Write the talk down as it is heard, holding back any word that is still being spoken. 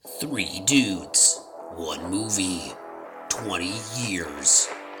Three dudes, one movie, 20 years.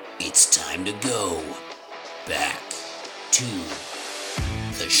 It's time to go back to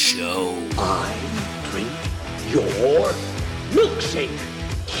the show. I drink your milkshake.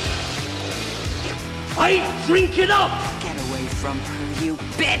 I drink it up! Get away from her, you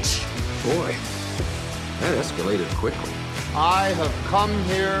bitch! Boy, that escalated quickly. I have come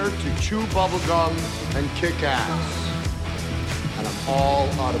here to chew bubblegum and kick ass. And I'm all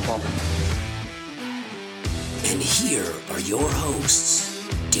out of bubblegum. And here are your hosts,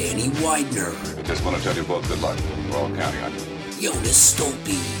 Danny Widener. I just want to tell you both good luck. We're all counting on you. Jonas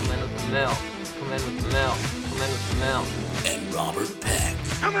Stolpe. Come in with the milk. Come in with the milk. Come in with the milk. And Robert Peck.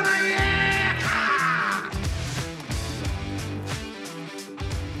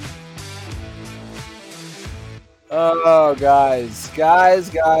 Oh, guys.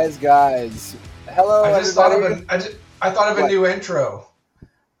 Hello, everybody. I thought of a What? new intro.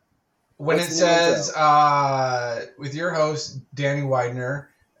 When What's it the new says, with your host, Danny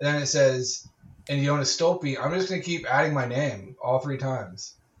Widener, and then it says, and Jonas Stolpe, I'm just going to keep adding my name all three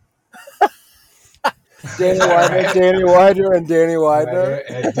times. Danny Widener, Danny Widener, and Danny Widener.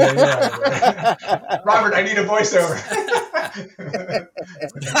 And Danny Widener. Robert, I need a voiceover.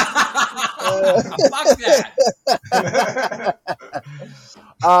 Fuck that.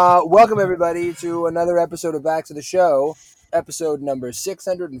 Welcome, everybody, to another episode of Back to the Show, episode number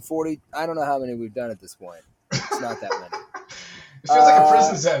 640. I don't know how many we've done at this point. It's not that many. It feels like a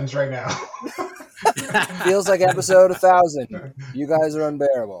prison sentence right now. Feels like episode 1000. You guys are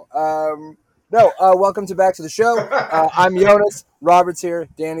unbearable. Welcome to Back to the Show. I'm Jonas. Robert's here.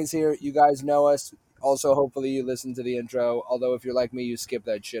 Danny's here. You guys know us. Also, hopefully you listen to the intro. Although, if you're like me, you skip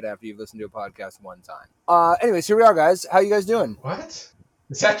that shit after you've listened to a podcast one time. Anyways, here we are, guys. How you guys doing? What?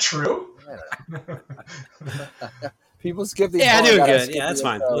 Is that true? People skip the Yeah, intro. doing I gotta good. skip Yeah, that's the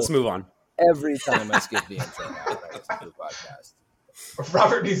fine. intro Let's move on. Every time I skip the intro now when I listen to the podcast.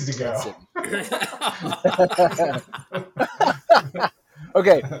 Robert needs to go.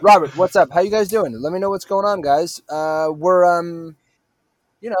 Okay, Robert, what's up? How you guys doing? Let me know what's going on, guys. We're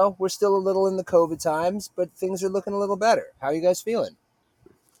still a little in the COVID times, but things are looking a little better. How are you guys feeling?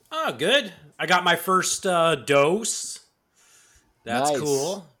 Oh, good. I got my first dose. That's Nice.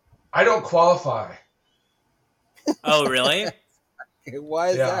 cool. I don't qualify. Oh, really? Why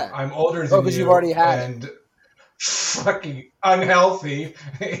is that? I'm older than you. Because you've already had it. and fucking unhealthy.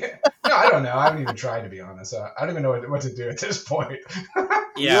 No, I don't know. I haven't even tried, to be honest. I don't even know what to do at this point.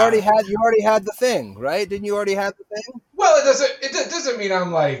 Yeah. You already had the thing, right? Didn't you already have the thing? Well, it doesn't mean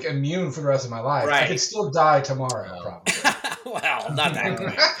I'm like immune for the rest of my life. Right. I could still die tomorrow, probably. Well, not that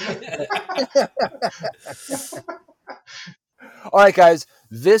great. All right, guys.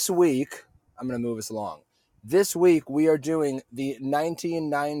 This week, I'm going to move us along. This week, we are doing the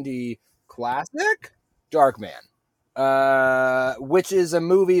 1990 classic, Darkman, which is a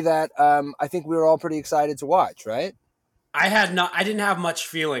movie that I think we were all pretty excited to watch, right? I didn't have much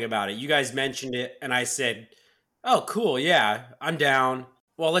feeling about it. You guys mentioned it, and I said, "Oh, cool, yeah, I'm down."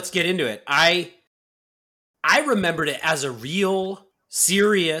 Well, let's get into it. I remembered it as a real,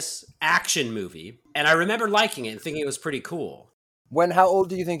 serious action movie, and I remember liking it and thinking it was pretty cool. How old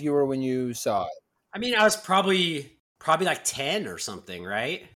do you think you were when you saw it? I mean, I was probably like 10 or something,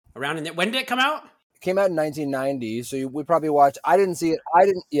 right? Around in there. When did it come out? It came out in 1990, so we probably watched. I didn't see it. I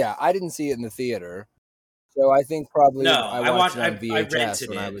didn't see it in the theater. So I think probably No, I watched it on I VHS rented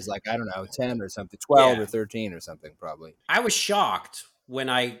when I it. was like, I don't know, 10 or something, 12 Yeah. or 13 or something probably. I was shocked when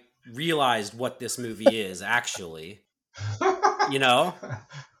I realized what this movie is, actually. You know?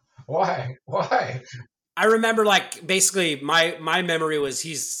 Why? I remember, like, basically my memory was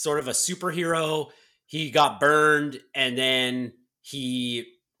he's sort of a superhero. He got burned and then he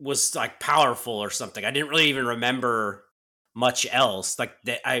was like powerful or something. I didn't really even remember much else. Like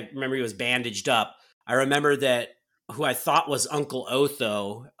I remember he was bandaged up. I remember that who I thought was Uncle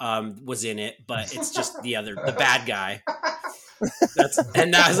Otho was in it, but it's just the bad guy.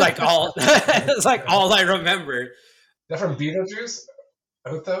 And that was like all it's like all I remembered. That from Beetlejuice?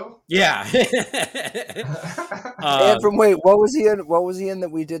 Otho? Yeah. And what was he in? What was he in that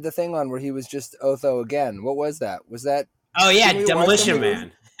we did the thing on where he was just Otho again? What was that? Was that? Oh yeah, Didn't we watch Demolition the movie?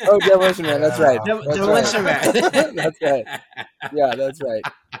 Man. Oh, Demolition Man. That's right. Demolition Man. That's right. Yeah, that's right.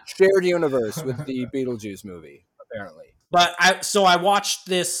 Shared universe with the Beetlejuice movie, apparently. But I watched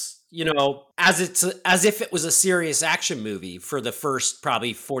this, as if it was a serious action movie for the first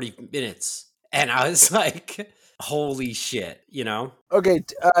probably 40 minutes, and I was like, "Holy shit!" Okay,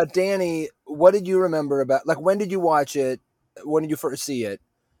 Danny, what did you remember about? Like, when did you watch it? When did you first see it?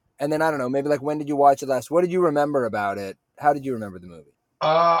 And then I don't know, maybe like when did you watch it last? What did you remember about it? How did you remember the movie?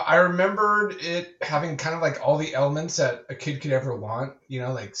 I remembered it having kind of like all the elements that a kid could ever want,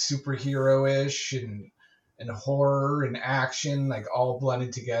 like superhero-ish and horror and action, like all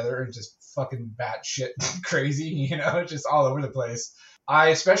blended together and just fucking batshit crazy, just all over the place. I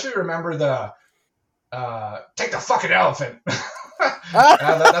especially remember the take the fucking elephant.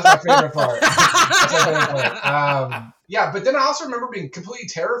 That's my favorite part. That's my favorite part. Yeah, but then I also remember being completely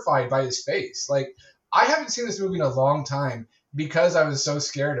terrified by his face. Like, I haven't seen this movie in a long time because I was so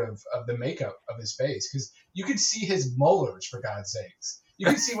scared of the makeup of his face. Because you could see his molars, for God's sakes. You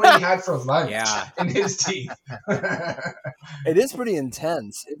could see what he had for lunch in his teeth. It is pretty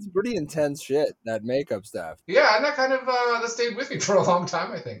intense. It's pretty intense shit, that makeup stuff. Yeah, and that kind of that stayed with me for a long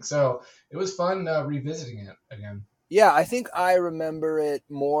time, I think. So it was fun revisiting it again. Yeah, I think I remember it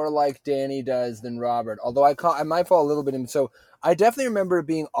more like Danny does than Robert. Although I might fall a little bit in. So I definitely remember it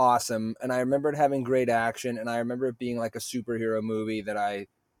being awesome, and I remember it having great action, and I remember it being like a superhero movie that I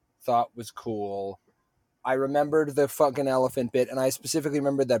thought was cool. I remembered the fucking elephant bit, and I specifically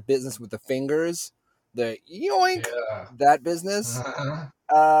remembered that business with the fingers, the yoink, that business.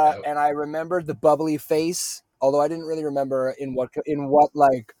 And I remembered the bubbly face, although I didn't really remember in what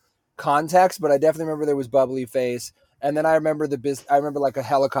like context, but I definitely remember there was bubbly face. And then I remember I remember like a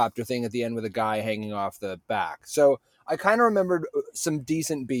helicopter thing at the end with a guy hanging off the back. So I kind of remembered some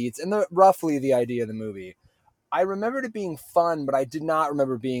decent beats and roughly the idea of the movie. I remembered it being fun, but I did not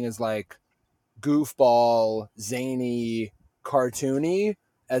remember being as like goofball, zany, cartoony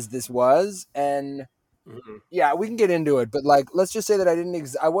as this was. And yeah, we can get into it, but like, let's just say that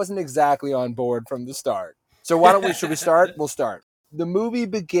I wasn't exactly on board from the start. So should we start? We'll start. The movie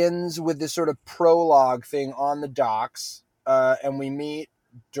begins with this sort of prologue thing on the docks, and we meet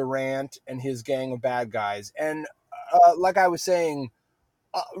Durant and his gang of bad guys. And like I was saying,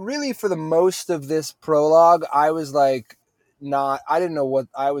 really for the most of this prologue, I was like, I didn't know what,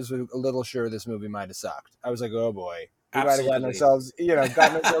 I was a little sure this movie might have sucked. I was like, oh boy, we might have gotten ourselves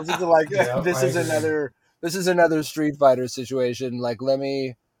into like, this is another Street Fighter situation. Like, let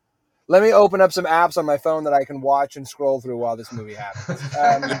me open up some apps on my phone that I can watch and scroll through while this movie happens.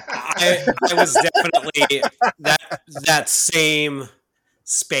 I was definitely that same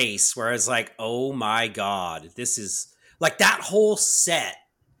space where I was like, oh my God, this is like that whole set.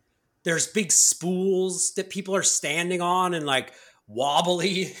 There's big spools that people are standing on and like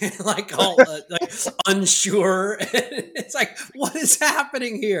wobbly, like all like unsure. It's like, what is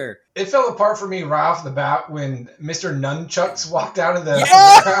happening here? It fell apart for me right off the bat when Mr. Nunchucks walked out of the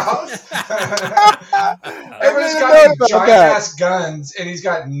house. Everyone's got these giant ass guns, and he's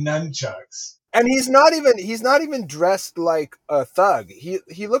got nunchucks. And he's not even dressed like a thug.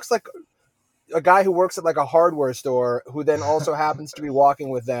 He looks like a guy who works at like a hardware store who then also happens to be walking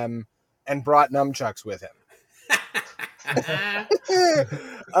with them and brought nunchucks with him.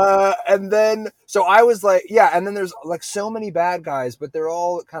 And then, so I was like, yeah, and then there's like so many bad guys, but they're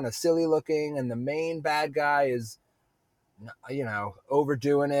all kind of silly looking, and the main bad guy is,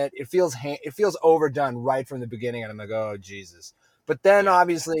 overdoing it. It feels overdone right from the beginning, and I'm like, oh, Jesus. But then,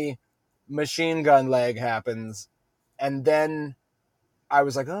 obviously, machine gun leg happens, and then I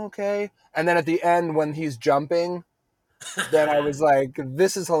was like, oh, okay. And then at the end, when he's jumping, then I was like,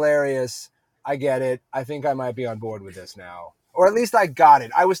 this is hilarious. I get it. I think I might be on board with this now. Or at least I got it.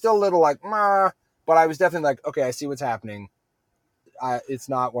 I was still a little like, but I was definitely like, okay, I see what's happening. It's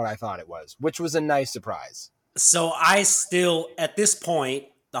not what I thought it was, which was a nice surprise. So I still, at this point,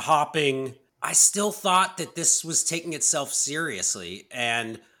 the hopping, I still thought that this was taking itself seriously.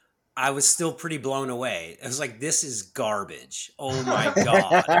 And I was still pretty blown away. I was like, this is garbage. Oh my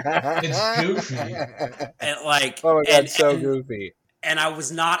God. It's goofy. And like, oh my God, so goofy. And I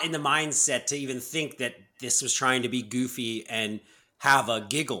was not in the mindset to even think that this was trying to be goofy and have a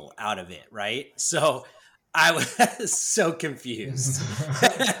giggle out of it, right? So I was so confused.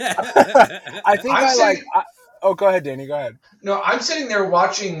 I think go ahead, Danny, go ahead. No, I'm sitting there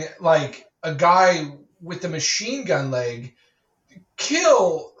watching like a guy with the machine gun leg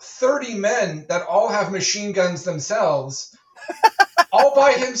kill 30 men that all have machine guns themselves. All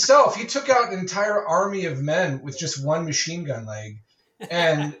by himself. He took out an entire army of men with just one machine gun leg.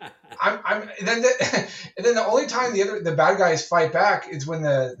 And then the only time the bad guys fight back is when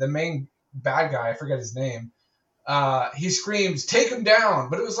the main bad guy, I forget his name, he screams, "Take him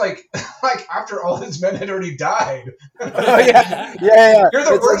down!" But it was like after all his men had already died. Oh yeah. You're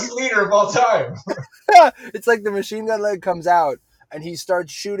the worst leader of all time. It's like the machine gun leg comes out and he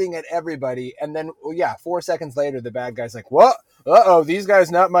starts shooting at everybody, and then 4 seconds later the bad guy's like, "What? Uh-oh, these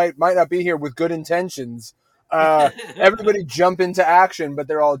guys might not be here with good intentions." Everybody jump into action, but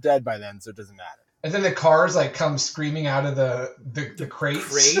they're all dead by then, so it doesn't matter. And then the cars like come screaming out of the crates.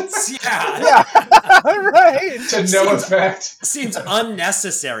 Crates? Yeah. Yeah, right. To no effect. Seems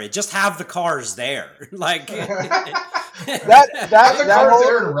unnecessary. Just have the cars there. Like Have the cars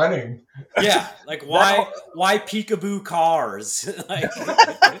there and running. Yeah, like why peekaboo cars? Like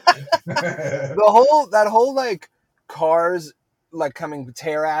that whole like cars like coming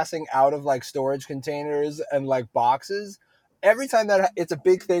tear-assing out of like storage containers and like boxes. Every time that it's a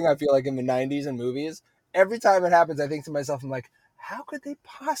big thing, I feel like in the 90s and movies, every time it happens, I think to myself, I'm like, how could they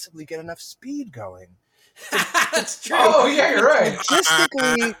possibly get enough speed going? That's true. Oh, yeah, you're right.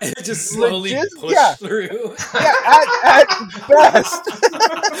 Logistically, just slowly push through. Yeah, at best.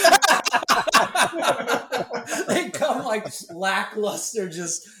 They come like lackluster,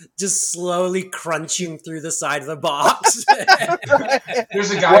 just slowly crunching through the side of the box.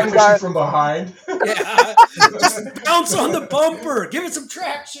 There's a guy pushing from behind. Yeah, just bounce on the bumper. Give it some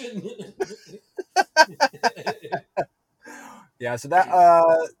traction. Yeah, so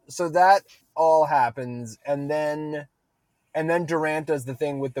that all happens, and then Durant does the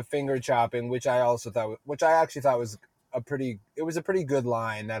thing with the finger chopping, which I actually thought was a pretty good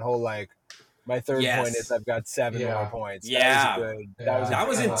line. That whole like, my third point is I've got 7 more points. Yeah, that was good. That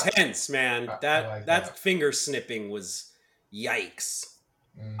was intense, man. Like that finger snipping was yikes.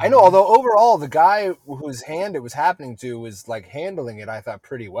 I know, although overall the guy whose hand it was happening to was like handling it, I thought,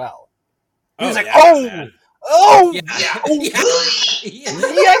 pretty well. He was like, man. Oh, yeah.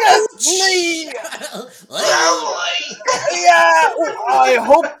 I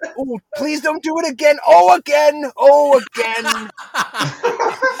hope. Oh, please don't do it again. Oh, again. Not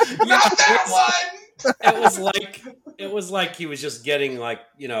that one. It was like he was just getting like,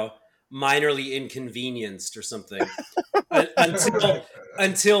 minorly inconvenienced or something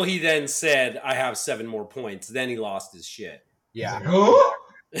until he then said, "I have 7 more points." Then he lost his shit. Yeah.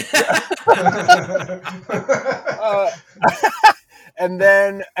 And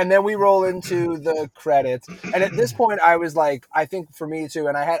then we roll into the credits, and at this point I was like, I think for me too,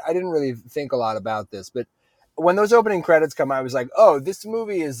 and I didn't really think a lot about this, but when those opening credits come, I was like, oh, this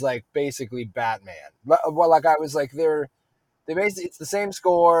movie is like basically Batman. Well, like I was like, they basically, it's the same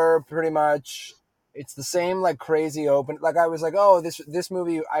score pretty much. It's the same like crazy open. Like I was like, oh, this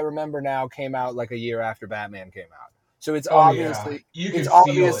movie I remember now came out like a year after Batman came out. So it's obviously,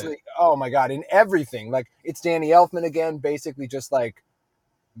 oh my God, in everything. Like it's Danny Elfman again, basically just like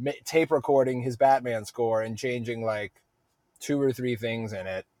tape recording his Batman score and changing like 2 or 3 things in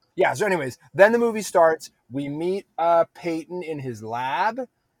it. Yeah. So anyways, then the movie starts. We meet Peyton in his lab,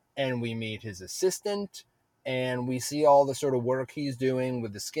 and we meet his assistant, and we see all the sort of work he's doing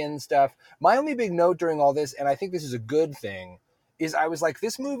with the skin stuff. My only big note during all this, and I think this is a good thing, is I was like,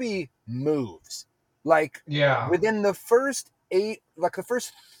 this movie moves. Like, within the first 90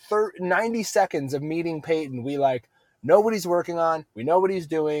 seconds of meeting Peyton, we like know what he's working on. We know what he's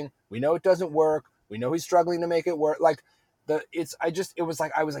doing. We know it doesn't work. We know he's struggling to make it work. Like I was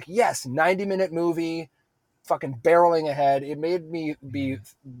like, yes, 90-minute movie, fucking barreling ahead. It made me be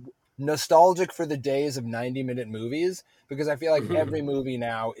nostalgic for the days of 90-minute movies, because I feel like every movie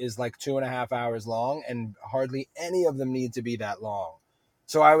now is like 2.5 hours long, and hardly any of them need to be that long.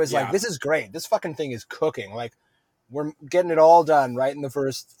 So I was like, this is great. This fucking thing is cooking. Like, we're getting it all done right in the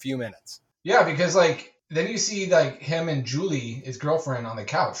first few minutes. Yeah, because like then you see like him and Julie, his girlfriend, on the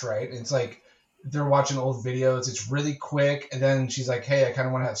couch, right? And it's like they're watching old videos. It's really quick, and then she's like, "Hey, I kind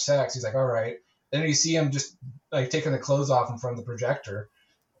of want to have sex." He's like, "All right." Then you see him just like taking the clothes off in front of the projector,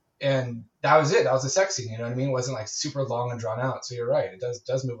 and that was it. That was the sex scene. You know what I mean? It wasn't like super long and drawn out. So you're right. It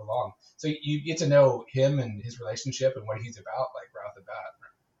does move along. So you get to know him and his relationship and what he's about, like right off the bat.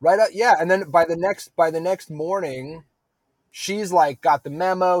 Right. Yeah. And then by the next morning, she's like got the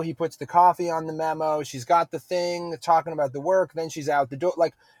memo. He puts the coffee on the memo. She's got the thing talking about the work. Then she's out the door.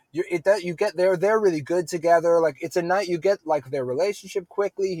 Like you get there. They're really good together. Like it's a night. You get like their relationship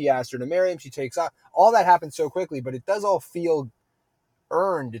quickly. He asked her to marry him. She takes off. All that happens so quickly, but it does all feel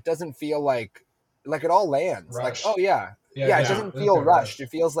earned. It doesn't feel like it all lands. Rushed. Like, oh yeah. It doesn't feel rushed. It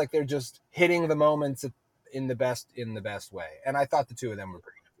feels like they're just hitting the moments in the best way. And I thought the two of them were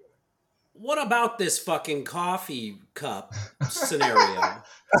pretty good. What about this fucking coffee cup scenario?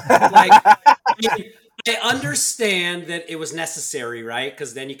 Like, I understand that it was necessary, right?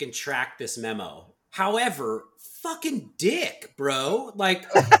 Because then you can track this memo. However, fucking dick, bro. Like,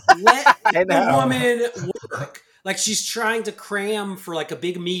 let the woman work. Like, she's trying to cram for like a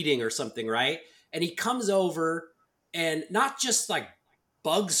big meeting or something, right? And he comes over and not just like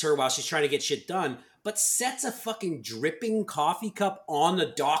bugs her while she's trying to get shit done, but sets a fucking dripping coffee cup on the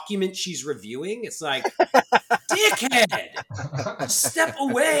document she's reviewing. It's like, dickhead, step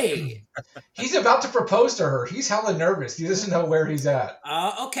away. He's about to propose to her. He's hella nervous. He doesn't know where he's at.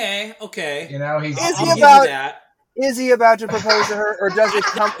 Okay. You know, he's. I'll give you that. Is he about to propose to her, or does it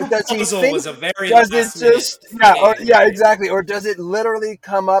come? Does he think? Was a very does it just? Yeah, exactly. Or does it literally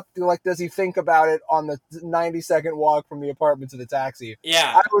come up? Like, does he think about it on the 90-second walk from the apartment to the taxi?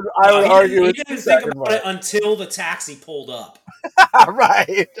 Yeah, I would argue he didn't think about it until the taxi pulled up.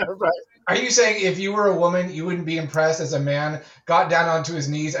 Right. Are you saying if you were a woman, you wouldn't be impressed as a man got down onto his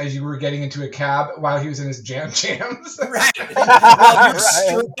knees as you were getting into a cab while he was in his jams? Right. While you're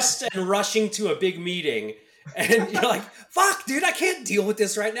stressed and rushing to a big meeting. And you're like, fuck, dude, I can't deal with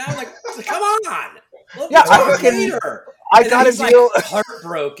this right now. I'm like, come on. I gotta deal. Like,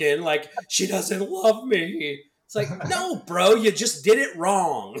 heartbroken, like, she doesn't love me. It's like, no, bro, you just did it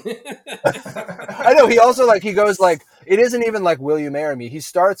wrong. I know. He also, like, he goes, like, it isn't even like, will you marry me? He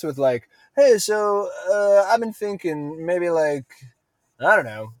starts with, like, hey, so I've been thinking maybe, like, I don't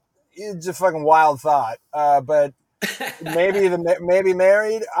know. It's a fucking wild thought. But maybe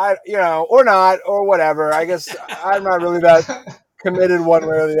married, or not, or whatever. I guess I'm not really that committed one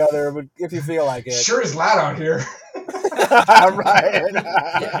way or the other, but if you feel like it. Sure is loud out here. Right.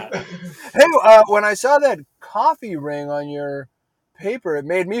 Hey, when I saw that coffee ring on your paper, it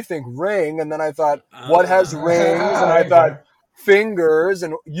made me think ring, and then I thought, what has rings? And I thought, fingers,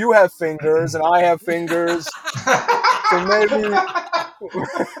 and you have fingers, and I have fingers. So maybe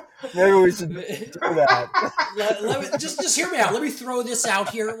we should do that. Just hear me out. Let me throw this out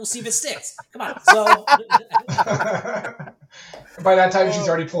here. We'll see if it sticks. Come on. So by that time, she's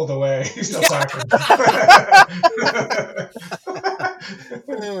already pulled away. He's still talking.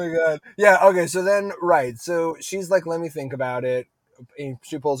 Oh my god. Yeah. Okay. So then, right. So she's like, "Let me think about it." And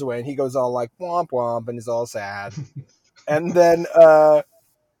she pulls away, and he goes all like womp womp, and he's all sad. And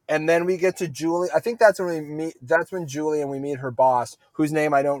then we get to Julie. I think that's when we meet. That's when Julie and we meet her boss, whose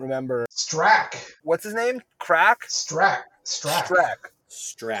name I don't remember. Strack. What's his name? Crack? Strack.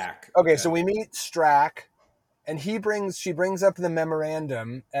 Okay, so we meet Strack, and she brings up the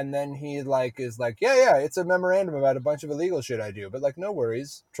memorandum, and then he is like, yeah, it's a memorandum about a bunch of illegal shit I do, but like, no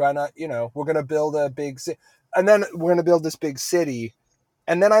worries. Try not, we're gonna build a big city, and then we're gonna build this big city,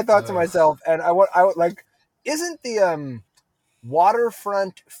 and then I thought to myself, and I would like, isn't the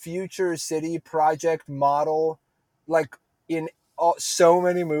waterfront future city project model like in so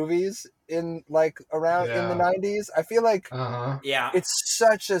many movies in like around in the 90s? I feel like it's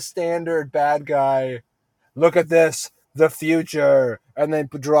such a standard bad guy. Look at this, the future, and then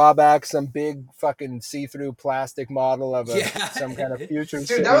draw back some big fucking see-through plastic model of some kind of future dude,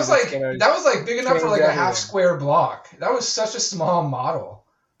 city. that was like big enough for like a half square block. That was such a small model.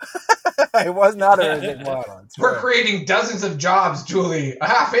 It was not a very big model. We're creating dozens of jobs, Julie. A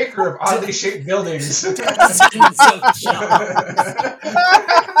half acre of oddly shaped buildings. Dozens of jobs.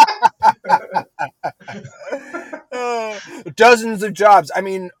 Dozens of jobs. I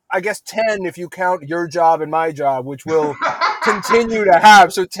mean, I guess 10 if you count your job and my job, which we'll continue to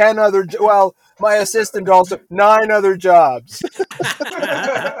have. So 10 other. Well, my assistant also 9 other jobs.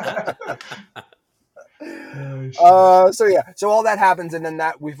 So all that happens, and then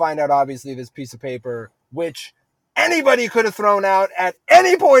that we find out obviously this piece of paper, which anybody could have thrown out at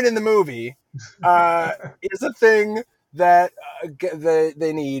any point in the movie, is a thing that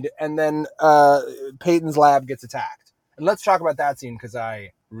they need, and then Peyton's lab gets attacked. And let's talk about that scene because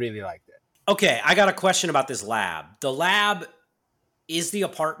I really liked it. Okay, I got a question about this lab. The lab is the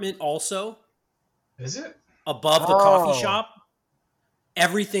apartment also? Is it? Above the coffee shop?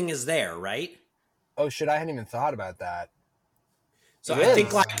 Everything is there, right? Oh shit, I hadn't even thought about that. So I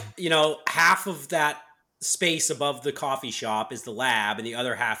think half of that space above the coffee shop is the lab and the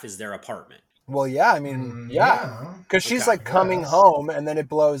other half is their apartment. Well, yeah, I mean, because she's like coming home and then it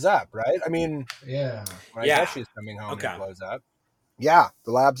blows up, right? I mean, I guess she's coming home and it blows up. Yeah,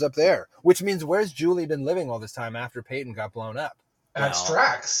 the lab's up there, which means where's Julie been living all this time after Peyton got blown up? At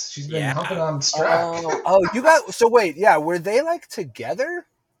Strax. She's been humping on Strack. You got, so wait, were they like together?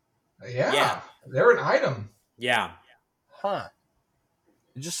 Yeah. They're an item. Yeah. Huh.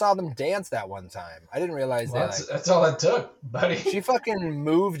 You just saw them dance that one time. I didn't realize that. That's all it took, buddy. She fucking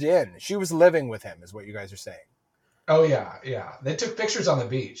moved in. She was living with him, is what you guys are saying. Oh, yeah. They took pictures on the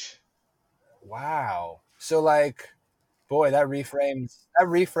beach. Wow. So, like, boy, that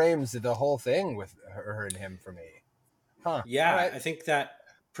reframes the whole thing with her and him for me. Huh. Yeah, right. I think that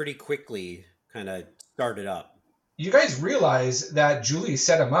pretty quickly kind of started up. You guys realize that Julie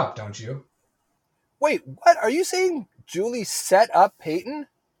set him up, don't you? Wait, what? Are you saying Julie set up Peyton?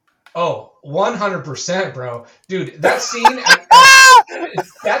 Oh, 100%, bro. Dude, that scene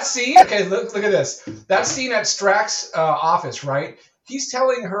that scene, okay, look at this. That scene at Strack's office, right? He's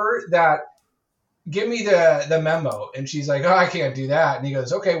telling her that give me the memo, and she's like, oh, I can't do that. And he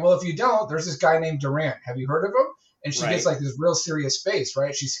goes, okay, well, if you don't, there's this guy named Durant. Have you heard of him? And she gets like this real serious face,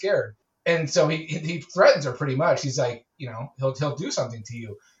 right? She's scared. And so he threatens her pretty much. He's like, he'll do something to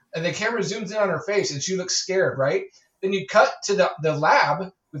you. And the camera zooms in on her face, and she looks scared, right? Then you cut to the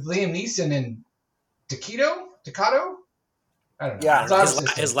lab with Liam Neeson and Takato? I don't know. Yeah,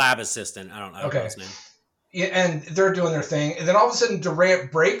 his lab assistant. I don't know his name. Yeah, and they're doing their thing. And then all of a sudden,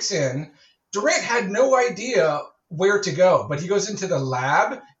 Durant breaks in. Durant had no idea where to go, but he goes into the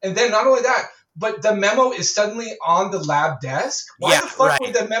lab. And then not only that, but the memo is suddenly on the lab desk. Why the fuck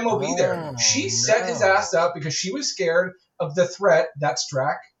would the memo be there? She set his ass up because she was scared of the threat that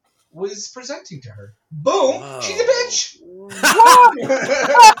Strack was presenting to her. Boom! Whoa. She's a bitch!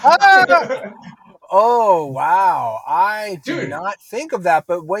 Oh, wow. I did not think of that,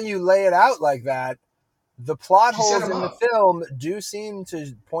 but when you lay it out like that, the plot holes in the film do seem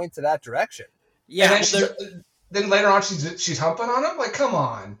to point to that direction. Yeah. And then later on, she's humping on him? Like, come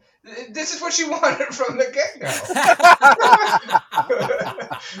on. This is what she wanted from the get-go.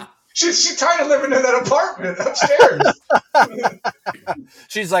 She's trying to live in that apartment upstairs.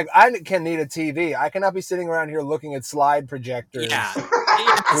 She's like, I can need a TV. I cannot be sitting around here looking at slide projectors. Yeah.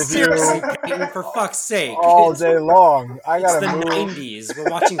 Seriously, Peyton, for fuck's sake. All day long. It's the move. 90s.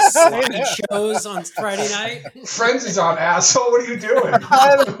 We're watching slide shows on Friday night. Friends is on, asshole. What are you doing?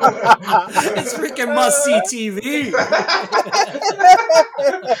 It's freaking must-see TV.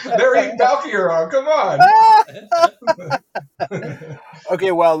 They're eating Balky on. Come on.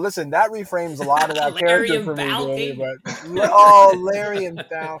 Okay, well, listen, that reframes a lot of that character for me. Larry and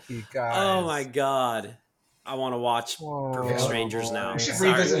Balky, guys. Oh, my God. I want to watch Perfect Strangers now. We should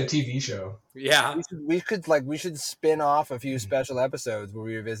revisit a TV show. Yeah. We should spin off a few special episodes where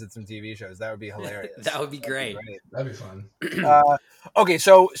we revisit some TV shows. That would be hilarious. That would be great. That'd be fun. Okay,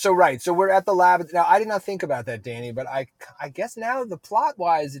 so we're at the lab. Now, I did not think about that, Danny, but I guess now the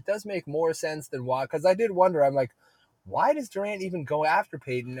plot-wise, it does make more sense than why. Because I did wonder, I'm like, why does Durant even go after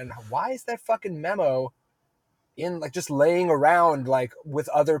Peyton? And why is that fucking memo in like just laying around like with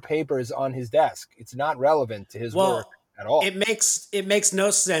other papers on his desk? It's not relevant to his work at all. It makes no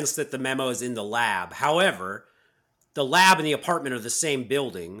sense that the memo is in the lab. However, the lab and the apartment are the same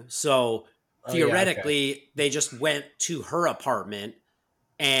building. So theoretically, they just went to her apartment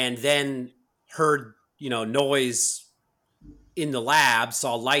and then heard, noise in the lab,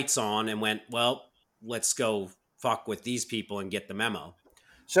 saw lights on and went, well, let's go fuck with these people and get the memo.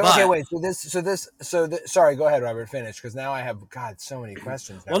 So wait. Sorry, go ahead, Robert. Finish, because now I have so many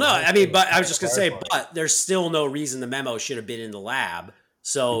questions. Now. Well, no, I mean, but I was just gonna say, but there's still no reason the memo should have been in the lab.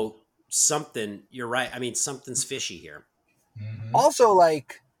 So you're right. I mean, something's fishy here. Mm-hmm. Also,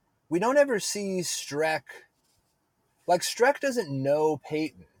 like, we don't ever see Streck. Like, Streck doesn't know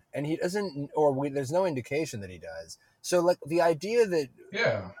Peyton, and he doesn't, there's no indication that he does. So, like, the idea that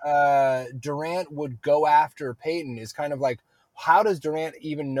Durant would go after Peyton is kind of like, how does Durant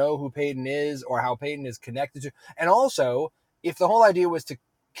even know who Peyton is or how Peyton is connected to? And also, if the whole idea was to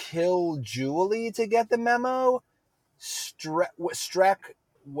kill Julie to get the memo, Streck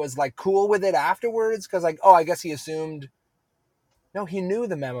was, like, cool with it afterwards? Because, like, I guess he assumed... No, he knew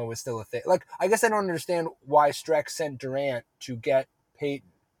the memo was still a thing. Like, I guess I don't understand why Streck sent Durant to get Peyton.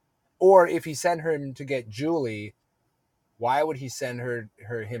 Or if he sent him to get Julie... Why would he send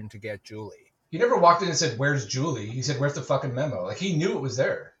him to get Julie? He never walked in and said, "Where's Julie?" He said, "Where's the fucking memo?" Like, he knew it was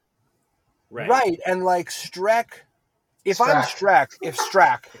there. Right. And like Streck, if I'm Streck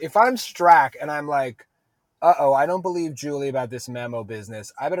and I'm like, I don't believe Julie about this memo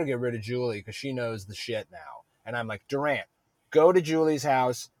business. I better get rid of Julie because she knows the shit now. And I'm like, Durant, go to Julie's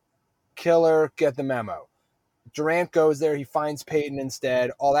house, kill her, get the memo. Durant goes there. He finds Peyton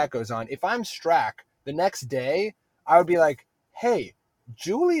instead. All that goes on. If I'm Streck, the next day, I would be like, hey,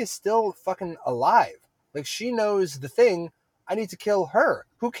 Julie is still fucking alive. Like, she knows the thing. I need to kill her.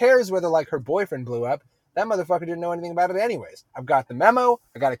 Who cares whether, like, her boyfriend blew up? That motherfucker didn't know anything about it anyways. I've got the memo.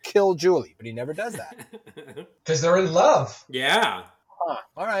 I got to kill Julie. But he never does that. Because they're in love. Yeah. Huh,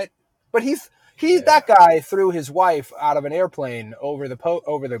 all right. But that guy threw his wife out of an airplane over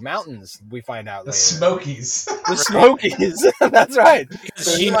the mountains, we find out later. Smokies. The Smokies. That's right.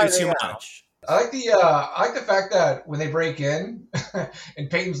 So she knew too much. I like the fact that when they break in and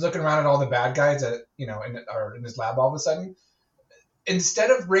Peyton's looking around at all the bad guys that in his lab all of a sudden,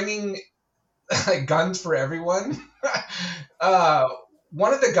 instead of bringing like guns for everyone,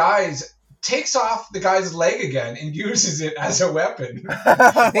 one of the guys takes off the guy's leg again and uses it as a weapon.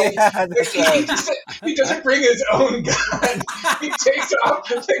 He doesn't bring his own gun. He takes off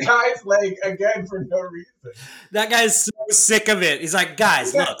the guy's leg again for no reason. That guy's so sick of it. He's like,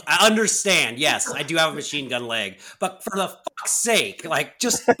 guys, look, I understand. Yes, I do have a machine gun leg, but for the fuck's sake, like,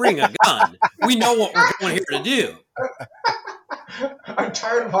 just bring a gun. We know what we're going here to do. I'm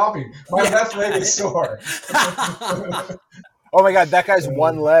tired of hopping. My left leg is sore. Oh my god, that guy's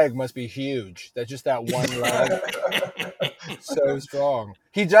one leg must be huge. That's just that one leg. So strong.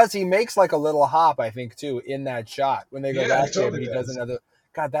 He makes like a little hop, I think, too, in that shot. When they go back to him, he does another.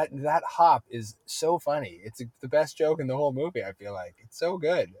 God, that hop is so funny. It's the best joke in the whole movie, I feel like. It's so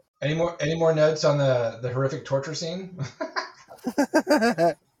good. Any more notes on the horrific torture scene?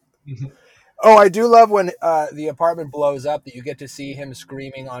 Oh, I do love when the apartment blows up that you get to see him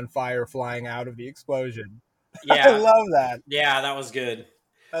screaming on fire flying out of the explosion. Yeah. I love that. Yeah, that was good.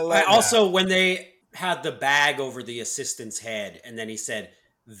 I also, when they had the bag over the assistant's head and then he said,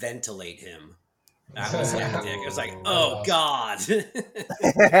 ventilate him. That was hectic. It was like, oh God.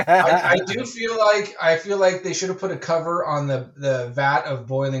 I feel like they should have put a cover on the vat of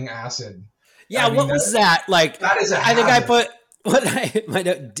boiling acid. Yeah, what was that? Like, that is I think I put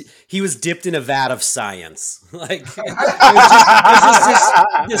he was dipped in a vat of science. Like, it was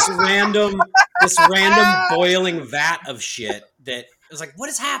just this random boiling vat of shit that was like, what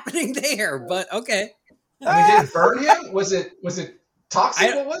is happening there? But okay. I mean, did it burn him? Was it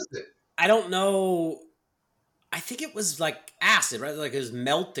toxic? What was it? I don't know. I think it was like acid, right? Like it was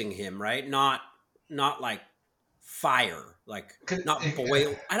melting him, right? Not like fire, like not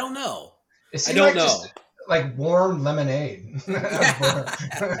boil. I don't know. I don't know. Like warm lemonade.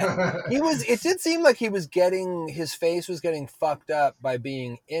 It did seem like his face was getting fucked up by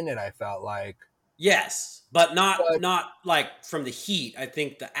being in it, I felt like. Yes, but not like from the heat. I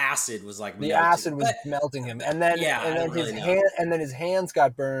think the acid was like acid was melting him. And then his hands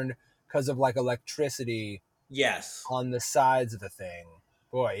got burned because of like electricity. Yes. On the sides of the thing.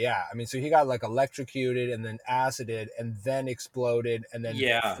 Boy, yeah. I mean, so he got like electrocuted and then acided and then exploded and then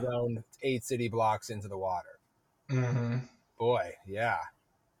thrown 8 city blocks into the water. Mm-hmm. Boy, yeah.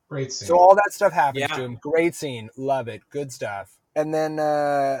 Great scene. So all that stuff happens to him. Great scene. Love it. Good stuff. And then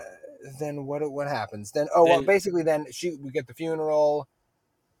what happens? We get the funeral.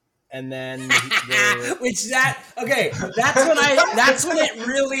 And then that's when it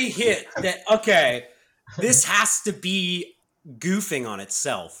really hit that, okay, this has to be goofing on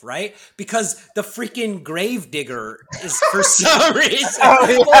itself, right? Because the freaking gravedigger is for some reason.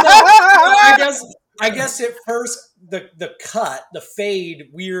 I guess at first the cut, the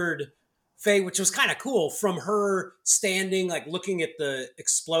weird fade, which was kind of cool, from her standing, like looking at the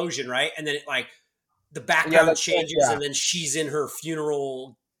explosion, right? And then it like the background changes, and then she's in her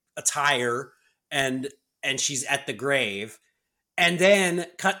funeral attire and she's at the grave, and then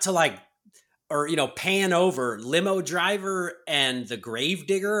cut to like, or pan over limo driver and the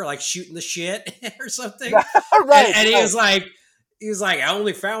gravedigger like shooting the shit or something. Right. And he was like, I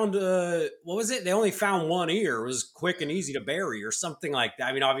only found what was it? They only found one ear. It was quick and easy to bury or something like that.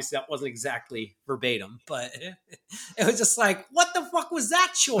 I mean, obviously that wasn't exactly verbatim, but it was just like, what the fuck was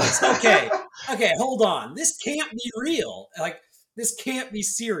that choice? Okay, hold on. This can't be real. Like, this can't be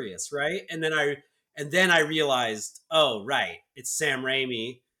serious, right? And then I realized, oh, right, it's Sam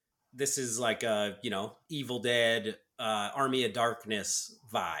Raimi. This is like a, Evil Dead, Army of Darkness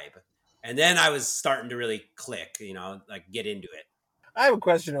vibe. And then I was starting to really click, like get into it. I have a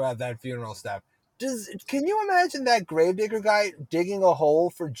question about that funeral stuff. Can you imagine that gravedigger guy digging a hole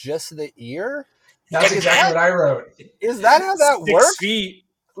for just the ear? That's exactly what I wrote. Is that how that works? 6 feet.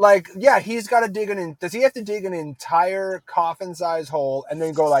 Like, yeah, he's got to does he have to dig an entire coffin-size hole and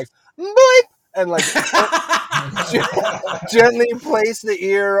then go like, boop, and like gently place the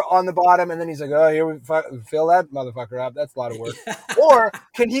ear on the bottom, and then he's like, oh, here we fill that motherfucker up. That's a lot of work. Or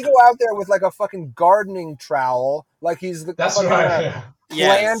can he go out there with like a fucking gardening trowel, like he's the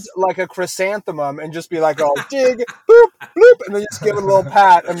plant like a chrysanthemum, and just be like, oh, dig, boop, bloop, and then just give it a little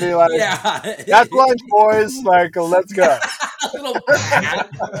pat and be like, that's lunch, boys. Like, let's go. Little pat.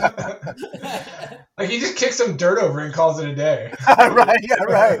 Like he just kicks some dirt over and calls it a day.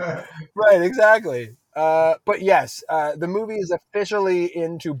 Right, exactly. But yes, the movie is officially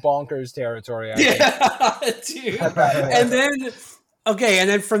into bonkers territory. I think. Dude. And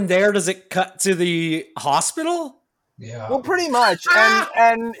then from there, does it cut to the hospital? Yeah. Well, pretty much.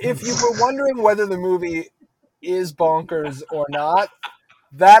 And if you were wondering whether the movie is bonkers or not,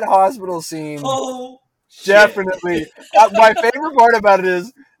 that hospital scene definitely. My favorite part about it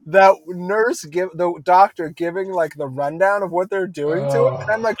is that the doctor giving like the rundown of what they're doing to him,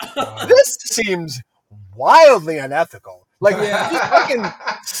 and I'm like, this seems wildly unethical. Like he's fucking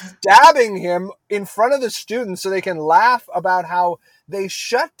stabbing him in front of the students so they can laugh about how they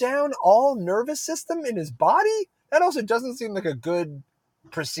shut down all nervous system in his body. That also doesn't seem like a good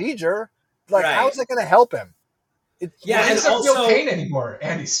procedure. Like, how is that going to help him? He doesn't feel pain anymore,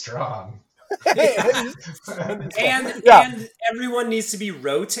 and he's strong. and everyone needs to be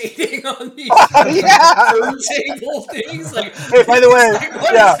rotating on these turntable things. Like, hey, by the way, like,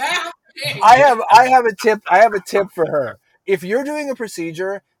 what is happening? I have a tip. I have a tip for her. If you're doing a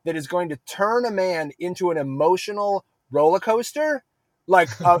procedure that is going to turn a man into an emotional roller coaster, like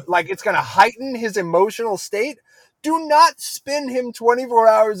it's going to heighten his emotional state, do not spin him 24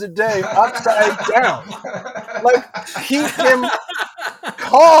 hours a day upside down. Like, keep him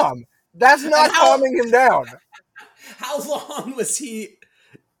calm. That's not calming him down. How long was he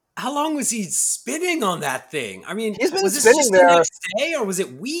spinning on that thing? I mean, he's been was this spinning just there the next day, or was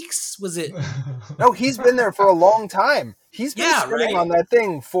it weeks? Was it? No, he's been there for a long time. He's been spinning on that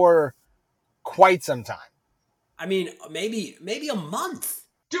thing for quite some time. I mean, maybe a month.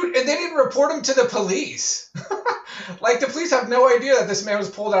 Dude, and they didn't report him to the police. Like, the police have no idea that this man was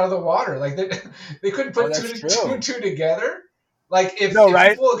pulled out of the water. Like, they couldn't put two and two together. Like, if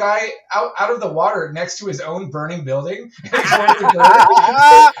you pull a guy out of the water next to his own burning building, you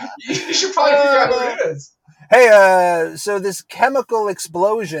should probably figure out who it is. Hey, so this chemical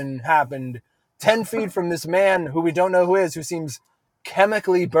explosion happened 10 feet from this man who we don't know who is, who seems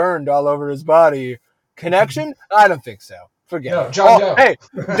chemically burned all over his body. Connection? I don't think so. Forget it. John Doe. Hey,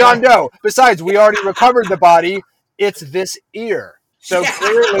 John Doe. Besides, we already recovered the body. It's this ear. So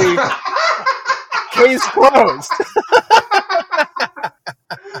clearly, case closed.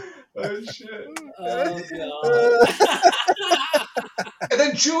 Oh, shit. Oh, God. And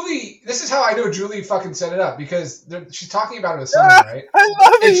then Julie, this is how I know Julie fucking set it up, because she's talking about it with someone, right? I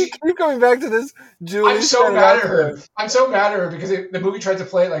love it. You keep coming back to this, Julie. I'm so mad at her. I'm so mad at her because the movie tried to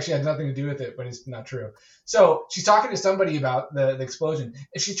play it like she had nothing to do with it, but it's not true. So she's talking to somebody about the explosion,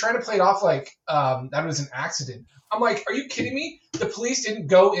 and she's trying to play it off like that was an accident. I'm like, are you kidding me? The police didn't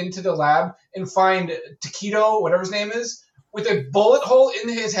go into the lab and find Taquito, whatever his name is, with a bullet hole in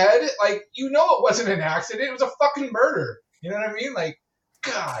his head. Like, you know it wasn't an accident. It was a fucking murder. You know what I mean? Like,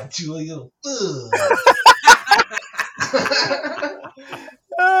 God, Julie. Oh,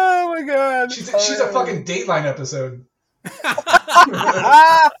 my God. She's a fucking Dateline episode.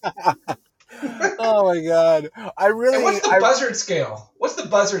 Oh, my God. And what's the buzzard scale? What's the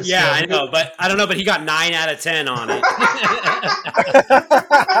buzzard scale? Yeah, I know, but I don't know, but he got 9 out of 10 on it.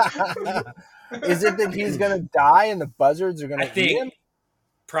 Is it that he's going to die and the buzzards are going to eat him?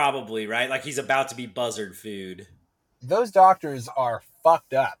 Probably, right? Like, he's about to be buzzard food. Those doctors are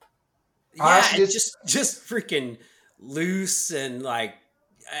fucked up. Yeah, it's just freaking loose and like,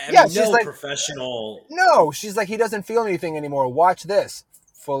 she's no like, professional. No, she's like, he doesn't feel anything anymore. Watch this.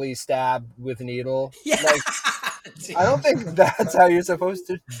 Fully stabbed with a needle. Yeah. Like, I don't think that's how you're supposed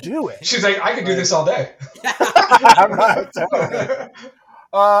to do it. She's like, I could do this all day.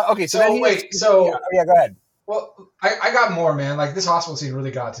 Okay, so then go ahead. Well, I got more, man. Like, this hospital scene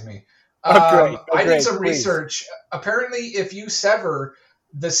really got to me. I did some research. Apparently, if you sever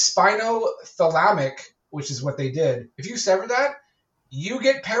the spinothalamic, which is what they did, if you sever that, you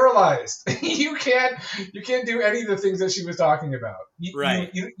get paralyzed. you can't do any of the things that she was talking about.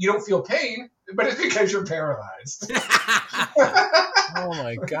 You don't feel pain, but it's because you're paralyzed. Oh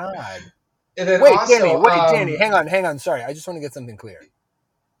my God. And then Danny, hang on. Sorry, I just want to get something clear.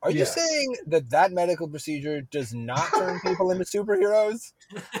 Are you saying that medical procedure does not turn people into superheroes?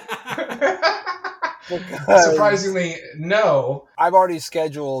 Surprisingly, no. I've already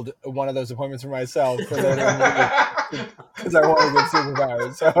scheduled one of those appointments for myself because I want to get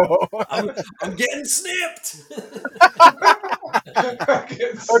superpowers. So I'm getting snipped.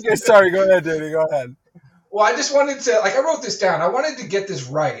 Okay, sorry. Go ahead, Danny. Go ahead. Well, I just wanted to, I wrote this down. I wanted to get this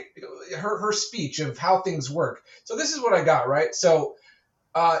right. Her speech of how things work. So this is what I got, right? So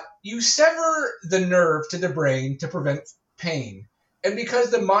you sever the nerve to the brain to prevent pain. And because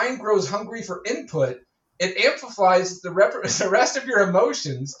the mind grows hungry for input, it amplifies the rest of your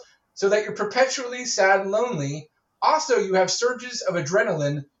emotions so that you're perpetually sad and lonely. Also, you have surges of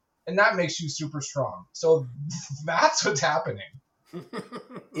adrenaline, and that makes you super strong. So that's what's happening.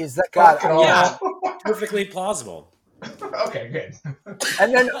 Is that God? Yeah, perfectly plausible. Okay, good.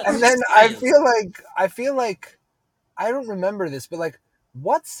 And then I feel like I don't remember this, but like,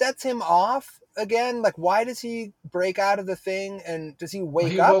 what sets him off again? Like, why does he break out of the thing? And does he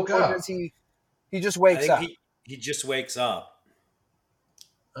wake up? Or does he just wakes up? He just wakes up.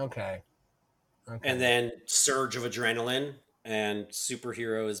 Okay. And then surge of adrenaline, and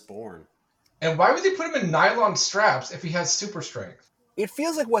superhero is born. And why would they put him in nylon straps if he has super strength? It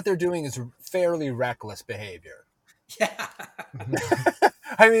feels like what they're doing is fairly reckless behavior. Yeah.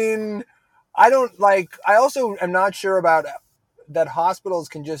 I mean, I also am not sure about that hospitals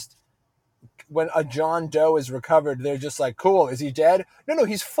can just, when a John Doe is recovered, they're just like, cool, is he dead? No,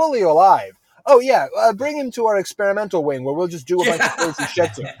 he's fully alive. Oh, yeah, bring him to our experimental wing where we'll just do a bunch of crazy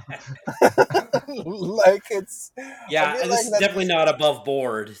shit to him. Like, it's... Yeah, and this is definitely not above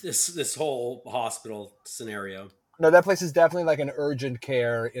board, this whole hospital scenario. No, that place is definitely like an urgent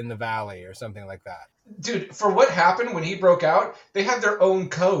care in the valley or something like that. Dude, for what happened when he broke out, they have their own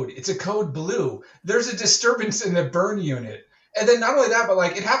code. It's a code blue. There's a disturbance in the burn unit. And then not only that, but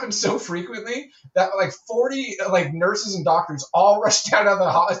like it happens so frequently that like 40 like nurses and doctors all rush down the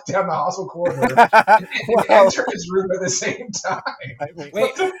hospital corridor and enter his room at the same time.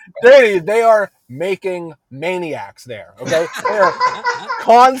 Wait, they are making maniacs there. Okay, they are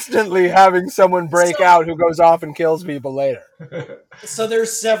constantly having someone break out who goes off and kills people later. So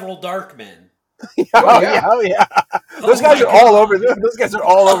there's several Darkmen. Oh yeah. Those guys are all over. Those guys are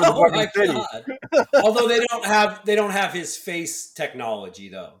all over the fucking city. Although they don't have his face technology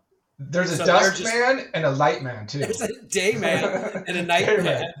though. There's a dust man and a light man too. There's a day man and a night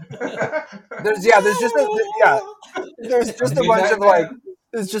man. There's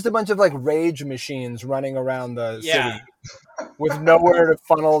just a bunch of rage machines running around the city with nowhere to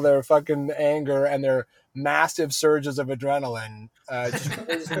funnel their fucking anger and their massive surges of adrenaline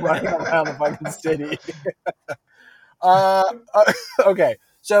just running around the fucking city. Okay,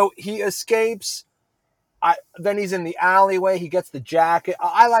 so he escapes. Then he's in the alleyway. He gets the jacket.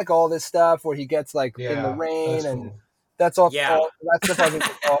 I like all this stuff where he gets in the rain and cool. That's all. Yeah. That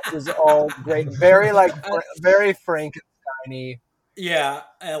stuff is all great. Very very Frankenstein-y. Yeah,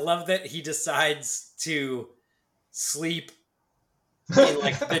 I love that he decides to sleep in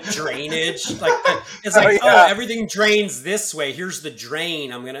the drainage. Everything drains this way. Here's the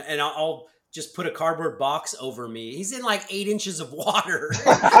drain. I'll just put a cardboard box over me. He's in 8 inches of water.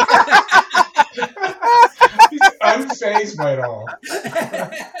 He's unfazed by it all.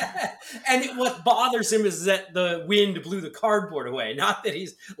 And what bothers him is that the wind blew the cardboard away, not that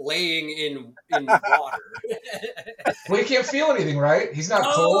he's laying in water. Well, he can't feel anything, right? He's not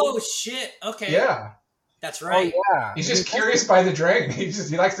cold. Oh, shit. Okay. Yeah. That's right. Oh, yeah. He's just curious by the drain. He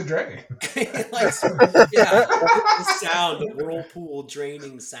likes the drain. The sound, the whirlpool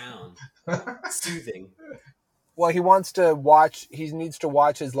draining sound. Soothing. Well, he needs to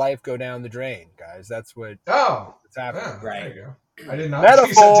watch his life go down the drain, guys. That's what's happening. Yeah, right. There you go. I did not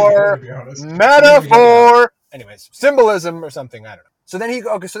Metaphor. Anyways, symbolism or something. I don't know. So then he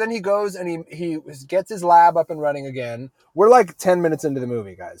goes and he gets his lab up and running again. We're 10 minutes into the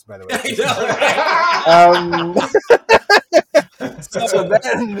movie, guys, by the way.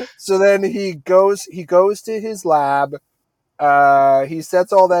 So then he goes to his lab. He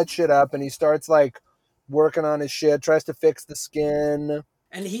sets all that shit up and he starts working on his shit, tries to fix the skin.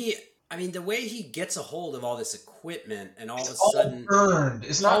 And the way he gets a hold of all this equipment and all of a sudden burned.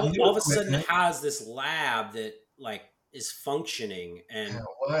 It's not all of a sudden has this lab that is functioning, and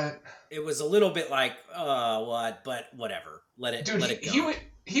it was a little bit but whatever. Let it go.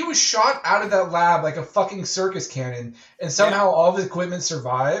 He was shot out of that lab like a fucking circus cannon, and somehow all the equipment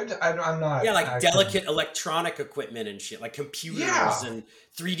survived. I'm not. Yeah, delicate electronic equipment and shit, like computers and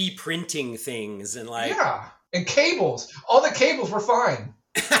 3D printing things, and and cables. All the cables were fine.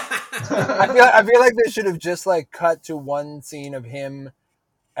 I feel like they should have just cut to one scene of him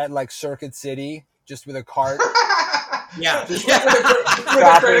at Circuit City, just with a cart. Yeah. With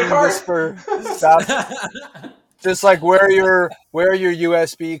a credit card. Just where are your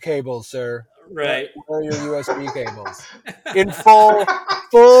USB cables, sir? Right. Where are your USB cables? In full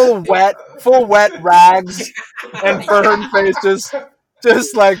wet rags and burn faces,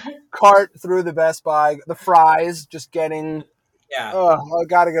 just cart through the Best Buy, the fries, just getting. Yeah. I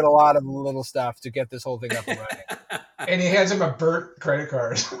got to get a lot of little stuff to get this whole thing up and running. And he hands him a burnt credit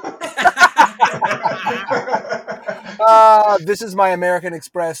card. This is my American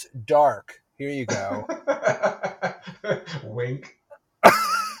Express Dark. Here you go. Wink.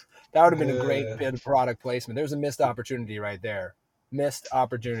 That would have been a great bit of product placement. There's a missed opportunity right there. Missed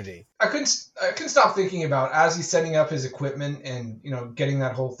opportunity. I couldn't stop thinking about, as he's setting up his equipment and getting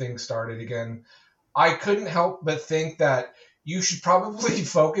that whole thing started again. I couldn't help but think that you should probably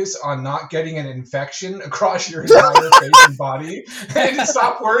focus on not getting an infection across your entire face and body, and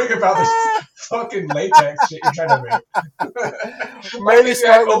stop worrying about this fucking latex shit you're trying to make. Maybe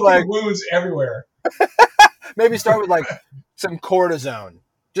start with wounds everywhere. Maybe start with some cortisone.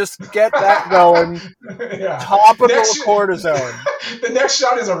 Just get that going. Yeah. Topical Next- cortisone. The next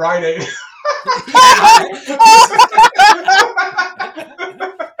shot is a Rite Aid.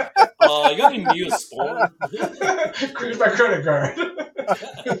 You got any Neosporin? Here's my credit card.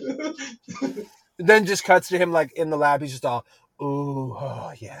 Then just cuts to him like in the lab. He's just all, ooh,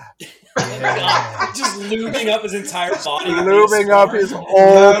 oh yeah. Yeah. Just lubing up his entire body. Lubing up his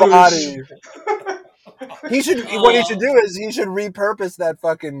whole body. What he should do is he should repurpose that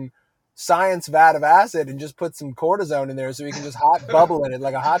fucking science vat of acid and just put some cortisone in there so he can just hot bubble in it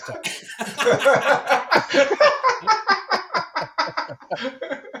like a hot tub.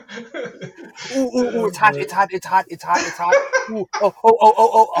 Ooh, it's hot. Ooh,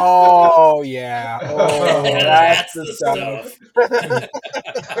 oh, yeah. Oh, that's the stuff.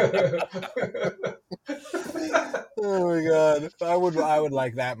 Oh my god, I would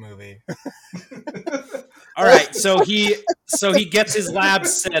like that movie. All right, so he gets his lab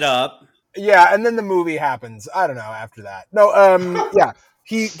set up. Yeah, and then the movie happens. I don't know after that. No, yeah,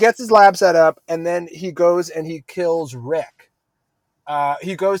 he gets his lab set up, and then he goes and he kills Rick.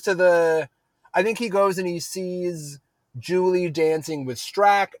 He goes to I think he goes and he sees Julie dancing with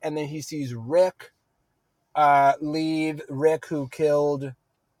Strack, and then he sees Rick leave. Rick, who killed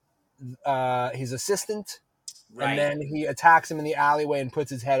his assistant, Right. and then he attacks him in the alleyway and puts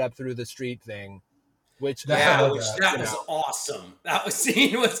his head up through the street thing. That was awesome. That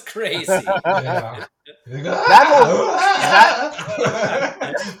scene was crazy. Yeah.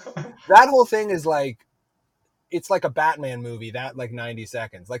 That whole thing is like, it's like a Batman movie, that like 90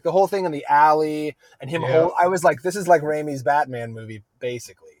 seconds. Like the whole thing in the alley and him I was like, this is like Raimi's Batman movie,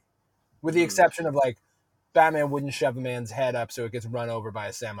 basically. With the exception of like, Batman wouldn't shove a man's head up so it gets run over by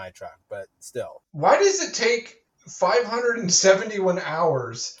a semi-truck, but still. Why does it take 571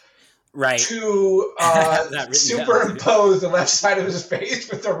 hours to superimpose the left side of his face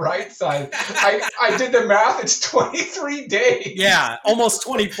with the right side? I did the math. It's 23 days. Yeah, almost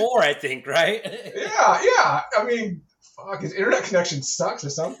 24, I think, right? Yeah. I mean, fuck, his internet connection sucks or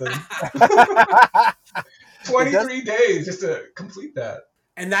something. 23 days just to complete that.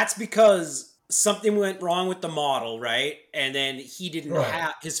 And that's because something went wrong with the model, right? And then he didn't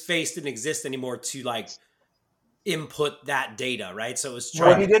have, his face didn't exist anymore to like input that data, right? So it was he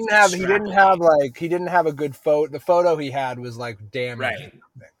didn't have a good photo. The photo he had was like damaged.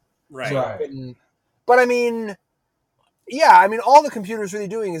 Right. But I mean, yeah, I mean, all the computer's really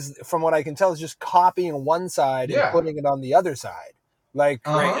doing is, from what I can tell, is just copying one side and putting it on the other side. Like,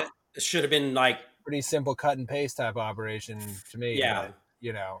 it should have been like pretty simple cut and paste type operation to me. Yeah. But,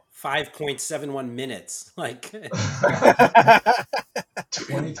 you know, 5.71 minutes, like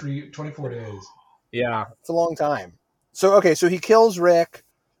 24 days. Yeah, it's a long time. So he kills Rick,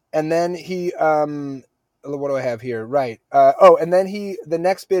 and then he what do I have here? Right. And then the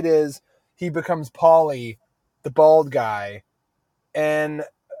next bit is he becomes Paulie, the bald guy, and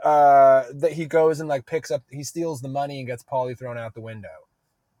that he goes and like he steals the money and gets Paulie thrown out the window.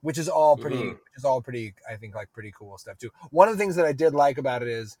 Which is all pretty, I think, like pretty cool stuff too. One of the things that I did like about it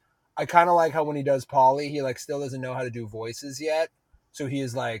is I kind of like how when he does Paulie, he like still doesn't know how to do voices yet. So he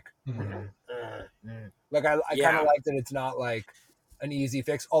is like, like I kind of like that it's not like an easy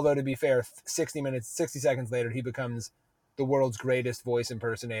fix. Although to be fair, 60 seconds later, he becomes the world's greatest voice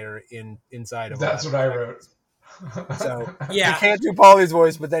impersonator inside of. That's what I wrote. So he can't do Paulie's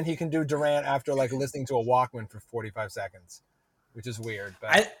voice, but then he can do Durant after like listening to a Walkman for 45 seconds. Which is weird.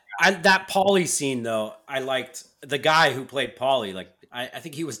 But that Paulie scene, though, I liked the guy who played Paulie. Like, I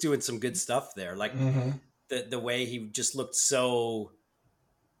think he was doing some good stuff there. Like, the way he just looked so,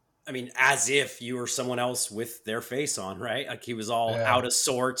 I mean, as if you were someone else with their face on, right? Like, he was all out of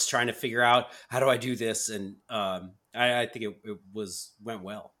sorts, trying to figure out, how do I do this? And I think it went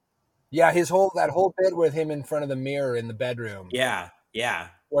well. Yeah, that whole bit with him in front of the mirror in the bedroom. Yeah.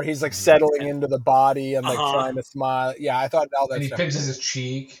 Where he's like settling into the body and like trying to smile. Yeah, I thought all that and he stuff. pinches his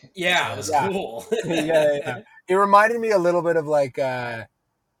cheek. Yeah, it was cool. yeah. It reminded me a little bit of like, do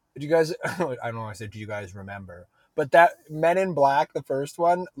you guys, I don't know if I said, do you guys remember? But that Men in Black, the first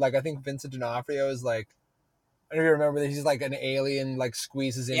one, like I think Vincent D'Onofrio is like, I don't know if you remember that he's like an alien, like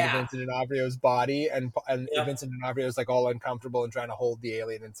squeezes into Vincent D'Onofrio's body and Vincent D'Onofrio is like all uncomfortable and trying to hold the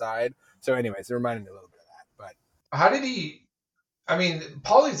alien inside. So anyways, it reminded me a little bit of that. But how did he... I mean,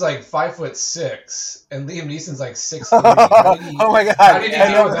 Paulie's like 5'6", and Liam Neeson's like 6'3". Oh my god! How did you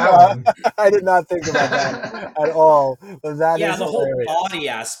deal with that one? I did not think about that at all. But that is the hilarious. whole body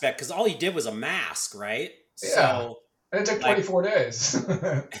aspect, because all he did was a mask, right? Yeah, so, and it took 24 days.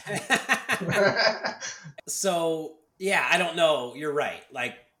 So yeah, I don't know. You're right.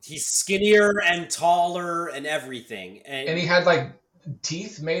 Like he's skinnier and taller and everything, and he had like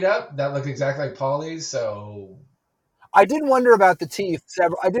teeth made up that look exactly like Polly's. So I did wonder about the teeth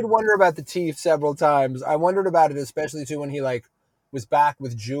several times. I wondered about it, especially too when he like was back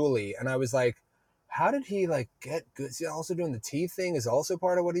with Julie, and I was like, how did he like get good? Is he also doing the teeth thing? Is also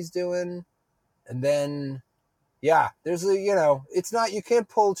part of what he's doing? And then, yeah, there's it's not, you can't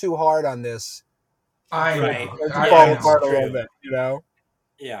pull too hard on this. I Right. know. It I fall know. apart a true. little bit,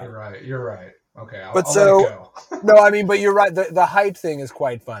 Yeah. You're right. Okay, I'll But let so- it go. No, I mean, but you're right. The height thing is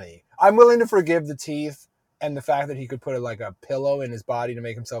quite funny. I'm willing to forgive the teeth and the fact that he could put like a pillow in his body to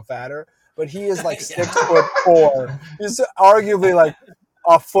make himself fatter. But he is like Yeah. 6'4". He's arguably like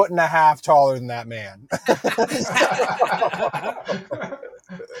a foot and a half taller than that man.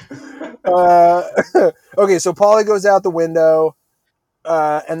 Okay, so Paulie goes out the window,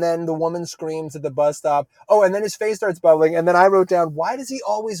 and then the woman screams at the bus stop. Oh, and then his face starts bubbling. And then I wrote down, why does he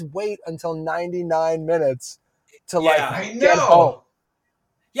always wait until 99 minutes to Yeah. I get home? know.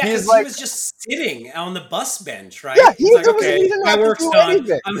 Yeah, He's because like- he was just sitting on the bus bench, right? Yeah, He's like, he okay, didn't my have to work's do done.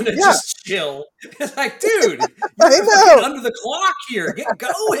 anything. I'm gonna Yeah. just chill. It's like, dude, you're I fucking know. under the clock here. Get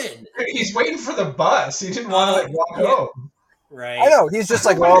going. He's waiting for the bus. He didn't want to like walk Yeah. home. Right. I know. He's just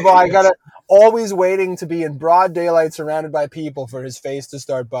like, oh, but I gotta always waiting to be in broad daylight surrounded by people for his face to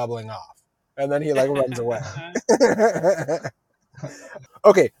start bubbling off. And then he like runs away.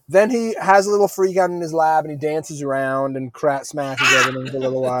 Okay, then he has a little freak out in his lab and he dances around and smashes everything for a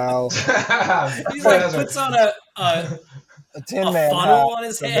little while. He's like puts on a A Tin a Man funnel hat. on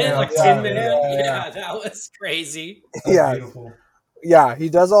his Yeah, head, like yeah, Tin Man. yeah. Yeah, that was crazy. That's Yeah. beautiful. Yeah, he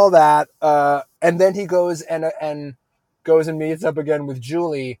does all that, and then he goes and meets up again with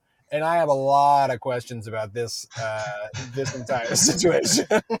Julie. And I have a lot of questions about this this entire situation.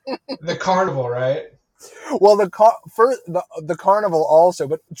 The carnival, right? Well, the carnival also,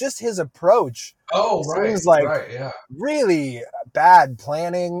 but just his approach Oh, right. seems like right, yeah. really bad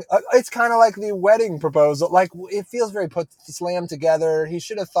planning. It's kind of like the wedding proposal. Like it feels very slammed together. He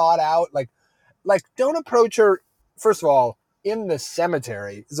should have thought out like don't approach her. First of all, in the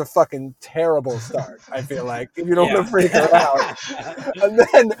cemetery is a fucking terrible start. I feel like if you don't want to freak her out, and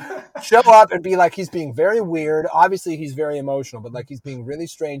then show up and be like he's being very weird. Obviously, he's very emotional, but like he's being really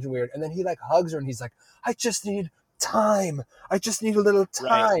strange and weird. And then he like hugs her and he's like, "I just need time. I just need a little time."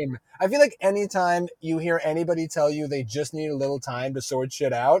 Right. I feel like anytime you hear anybody tell you they just need a little time to sort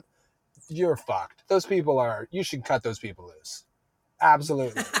shit out, you're fucked. Those people are. You should cut those people loose.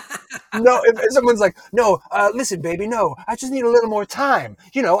 Absolutely. No, if someone's like, no, listen, baby, no, I just need a little more time.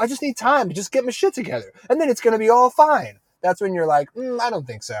 I just need time to just get my shit together. And then it's going to be all fine. That's when you're like, I don't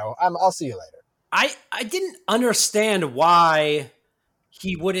think so. I'll see you later. I didn't understand why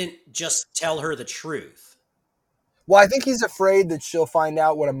he wouldn't just tell her the truth. Well, I think he's afraid that she'll find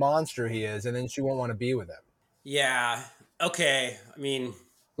out what a monster he is, and then she won't want to be with him. Yeah. Okay. I mean,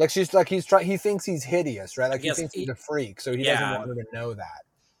 like he thinks he's hideous, right? Like he thinks he's a freak, so he doesn't want her to know that.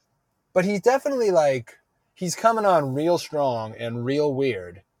 But he's definitely he's coming on real strong and real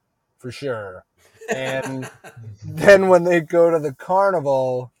weird, for sure. And then when they go to the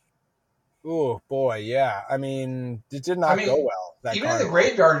carnival, oh boy, yeah. I mean, it did not go well. Even in the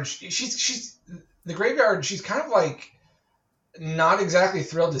graveyard, she's the graveyard. She's kind of like not exactly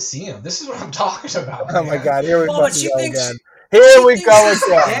thrilled to see him. This is what I'm talking about. Oh my god, here we go again. Here we go again,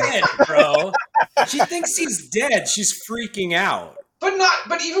 dead, bro. She thinks he's dead. She's freaking out. But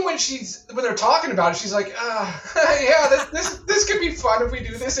even when they're talking about it, she's like, yeah, this could be fun if we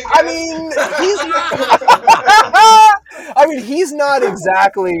do this again. I mean, he's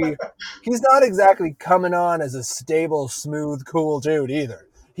not exactly coming on as a stable, smooth, cool dude either.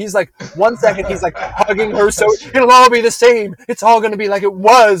 He's like, 1 second, he's like hugging her, so it'll all be the same. It's all going to be like it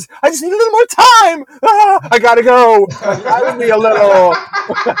was. I just need a little more time. I got to go. I would be a little...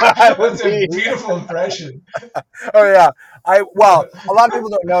 That's a beautiful impression. Oh, yeah. Well, a lot of people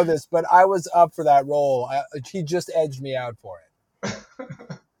don't know this, but I was up for that role. He just edged me out for it.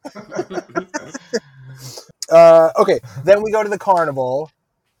 Okay, then we go to the carnival,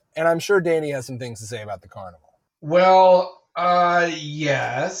 and I'm sure Danny has some things to say about the carnival. Well...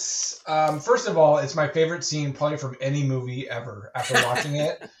 yes. First of all, it's my favorite scene probably from any movie ever after watching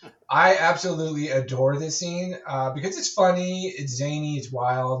it. I absolutely adore this scene because it's funny, it's zany, it's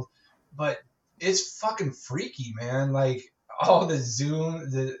wild, but it's fucking freaky, man. Like all the zoom,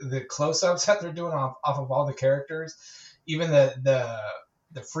 the close-ups that they're doing off of all the characters, even the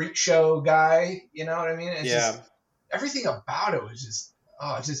freak show guy, you know what I mean? It's just, everything about it was just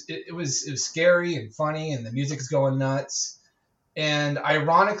it was scary and funny, and the music is going nuts. And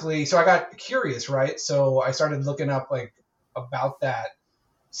ironically, so I got curious, right? So I started looking up like about that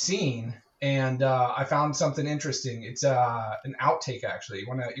scene, and I found something interesting. It's an outtake, actually. You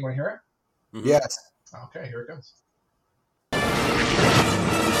wanna hear it? Mm-hmm. Yes. Okay, here it goes.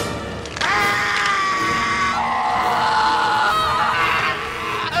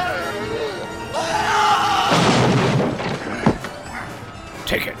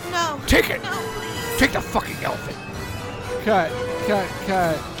 Take it. No. Take it. No, please. Take the fucking elephant. Cut.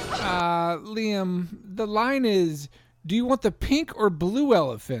 Liam, the line is, do you want the pink or blue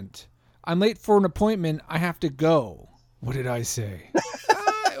elephant? I'm late for an appointment. I have to go. What did I say?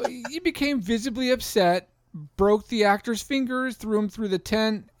 You became visibly upset, broke the actor's fingers, threw him through the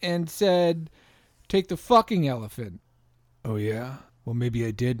tent, and said, take the fucking elephant. Oh, yeah? Well, maybe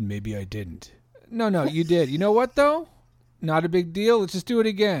I did and maybe I didn't. No, you did. You know what, though? Not a big deal. Let's just do it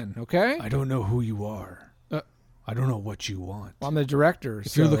again, okay? I don't know who you are. I don't know what you want. Well, I'm the director,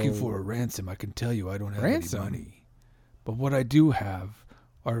 If you're looking for a ransom, I can tell you I don't have any money. But what I do have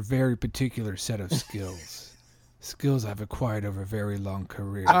are a very particular set of skills. Skills I've acquired over a very long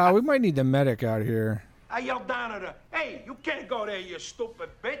career. We might need the medic out here. I yelled down at her, hey, you can't go there, you stupid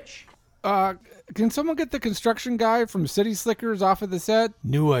bitch. Can someone get the construction guy from City Slickers off of the set?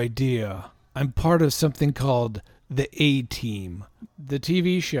 New idea. I'm part of something called The A-Team, the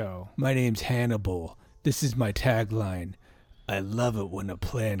TV show. My name's Hannibal. This is my tagline. I love it when a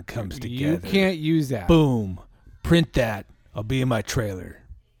plan comes together. You can't use that. Boom. Print that. I'll be in my trailer.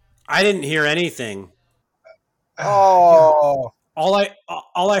 I didn't hear anything. Oh. All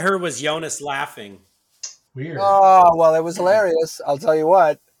I heard was Jonas laughing. Weird. Oh, well, it was hilarious. I'll tell you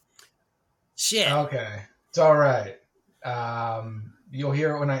what. Shit. Okay. It's all right. You'll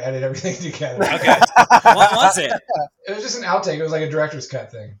hear it when I edit everything together. Okay. What was it? It was just an outtake. It was like a director's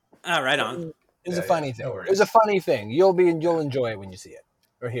cut thing. Oh, right on. It was a funny thing. No worries. It was a funny thing. You'll enjoy it when you see it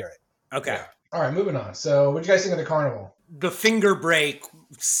or hear it. Okay. Yeah. All right, moving on. So, what did you guys think of the carnival? The finger break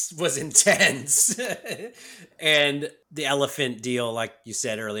was intense. And the elephant deal, like you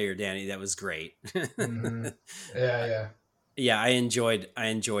said earlier, Danny, that was great. Mm-hmm. Yeah. Yeah, I enjoyed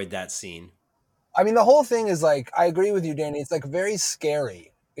that scene. I mean, the whole thing is like, I agree with you, Danny. It's like very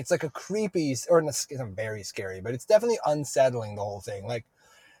scary. It's like a creepy, or it's not very scary, but it's definitely unsettling, the whole thing. Like,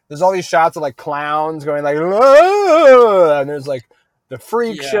 there's all these shots of like clowns going like, "Whoa!" And there's like the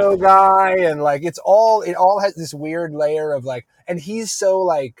freak show guy, and like it all has this weird layer of like, and he's so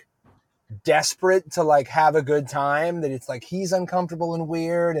like desperate to like have a good time that it's like he's uncomfortable and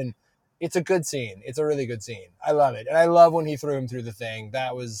weird, and it's a good scene. It's a really good scene. I love it, and I love when he threw him through the thing.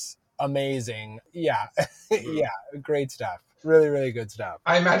 That was amazing. Yeah, yeah, great stuff. Really, really good stuff.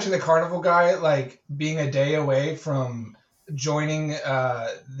 I imagine the carnival guy like being a day away from joining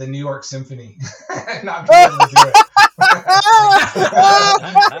the New York Symphony and not being able to do it.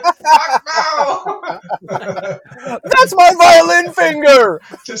 That's my violin finger.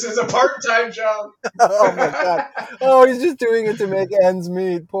 Just as a part-time job. Oh my god. Oh, he's just doing it to make ends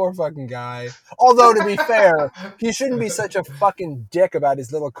meet. Poor fucking guy. Although, to be fair, he shouldn't be such a fucking dick about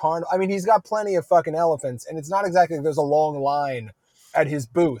his little carnival. I mean, he's got plenty of fucking elephants, and it's not exactly like there's a long line at his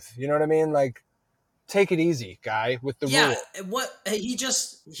booth. You know what I mean? Like, take it easy, guy, with the rule. Yeah, what he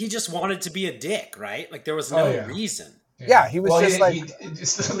just wanted to be a dick, right? Like there was no reason. Yeah, he was just like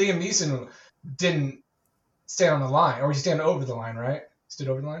Liam Neeson didn't stand on the line, or he stand over the line, right? Stood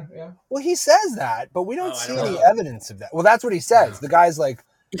over the line, yeah. Well, he says that, but we don't see any evidence of that. Well, that's what he says. The guy's like,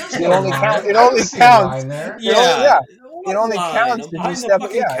 it only counts. It only counts. It only counts if you step.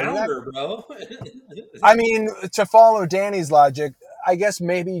 Yeah, counter, bro. I mean, to follow Danny's logic, I guess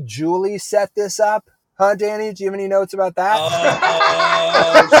maybe Julie set this up. Huh, Danny? Do you have any notes about that?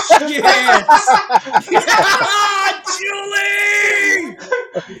 Oh, shit! Julie!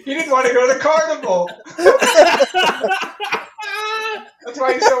 He didn't want to go to the carnival. That's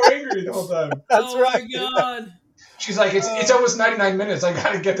why he's so angry the whole time. That's right. Oh, my God. She's like, it's almost 99 minutes. I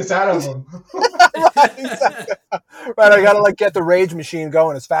got to get this out of him. Right, exactly. Right, I got to like get the rage machine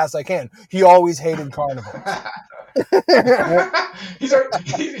going as fast as I can. He always hated carnivals.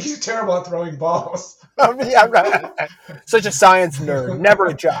 He's terrible at throwing balls. Yeah, right. Such a science nerd. Never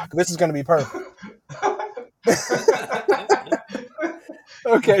a jock. This is going to be perfect.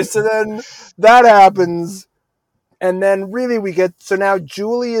 Okay, so then that happens. And then really we get... So now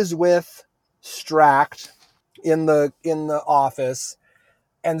Julie is with Stract in the office.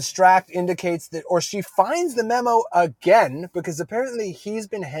 And Stract indicates that... Or she finds the memo again because apparently he's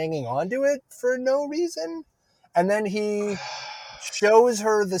been hanging on to it for no reason. And then he shows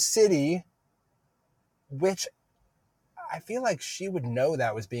her the city, which I feel like she would know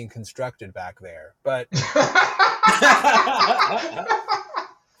that was being constructed back there. But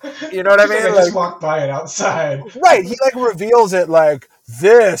You know what I mean? I just walked by it outside. Right. He like reveals it like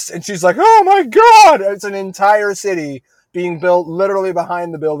this, and she's like, "Oh my god!" It's an entire city being built literally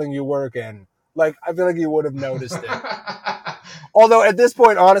behind the building you work in. Like, I feel like you would have noticed it. Although at this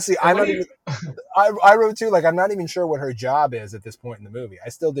point, honestly, I'm not even. I wrote too. Like, I'm not even sure what her job is at this point in the movie. I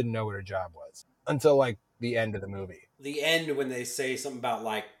still didn't know what her job was until like the end of the movie. The end when they say something about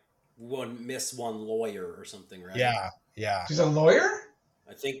like one lawyer or something, right? Yeah. She's a lawyer?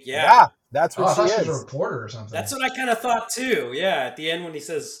 I think, yeah. That's what she I is. thought she was a reporter or something. That's what I kind of thought too. Yeah, at the end when he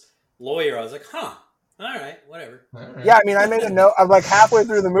says lawyer, I was like, huh, all right, whatever. All right. Yeah, I mean, I made a note. I'm like halfway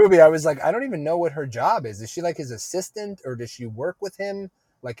through the movie, I was like, I don't even know what her job is. Is she like his assistant, or does she work with him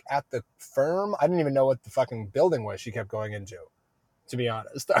like at the firm? I didn't even know what the fucking building was she kept going into, to be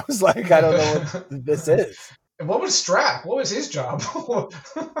honest. I was like, I don't know what this is. And what was Strack? What was his job?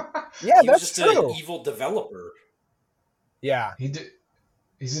 Yeah, He that's was just true. an evil developer. Yeah. He's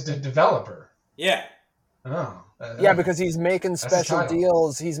just a developer. Yeah. Oh. Yeah, because he's making That's the special title.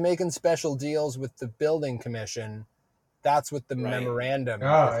 deals. He's making special deals with the building commission. That's what the memorandum is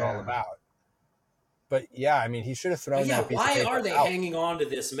all about. But yeah, I mean, he should have thrown that piece of why paper are they out. hanging on to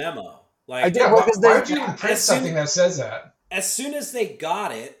this memo? Like, I did. Yeah, Well, why would you even print something that says that? As soon as they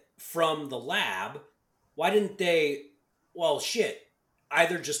got it from the lab, why didn't they? Well, shit.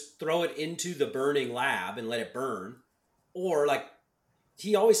 Either just throw it into the burning lab and let it burn, or like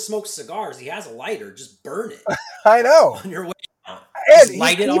he always smokes cigars. He has a lighter. Just burn it. I know. On your way out. And Just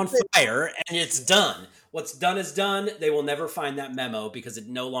light it on fire, and it's done. What's done is done. They will never find that memo because it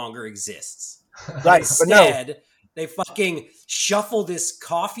no longer exists. Right, Instead, but no. they fucking shuffle this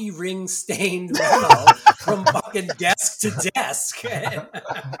coffee ring stained memo from fucking desk to desk. I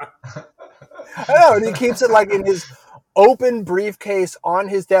know, and he keeps it like in his open briefcase on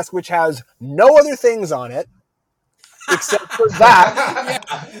his desk, which has no other things on it except for that. Yeah,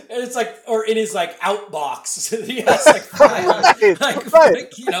 and it's like, or in his like outbox, he has like files,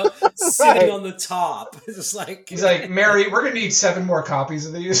 like you know, sitting on the top. It's just like he's like, Mary, we're gonna need 7 more copies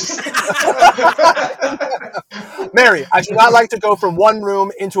of these. Mary, I do not like to go from one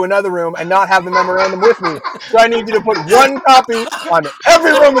room into another room and not have the memorandum with me. So I need you to put one copy on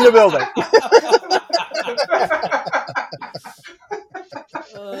every room in the building.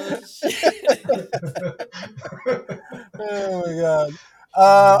 Oh my god.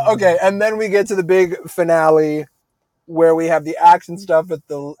 Okay, and then we get to the big finale where we have the action stuff at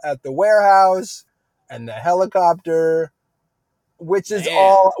the warehouse and the helicopter, which is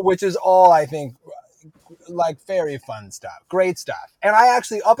all I think like very fun stuff. Great stuff. And I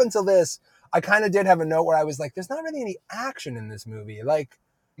actually, up until this, I kind of did have a note where I was like, there's not really any action in this movie. Like,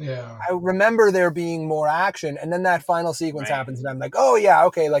 yeah, I remember there being more action, and then that final sequence happens, and I'm like, oh yeah,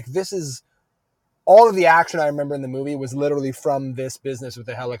 okay, like this is all of the action I remember in the movie was literally from this business with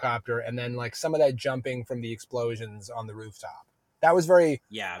the helicopter, and then like some of that jumping from the explosions on the rooftop. That was very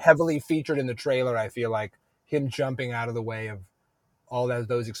heavily featured in the trailer. I feel like him jumping out of the way of all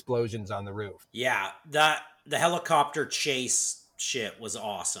those explosions on the roof. Yeah, the helicopter chase shit was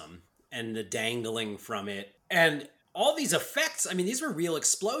awesome, and the dangling from it, and all these effects. I mean, these were real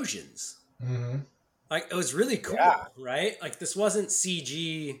explosions. Mm-hmm. Like, it was really cool, right? Like, this wasn't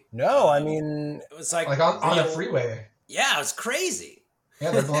CG. No, I mean, it was like on the freeway. Yeah, it was crazy.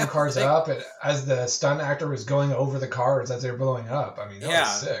 Yeah, they're blowing cars up, and as the stunt actor was going over the cars as they were blowing up. I mean, that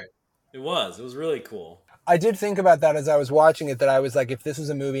was sick. It was really cool. I did think about that as I was watching it, that I was like, if this was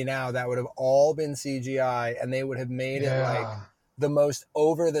a movie now, that would have all been CGI, and they would have made it like the most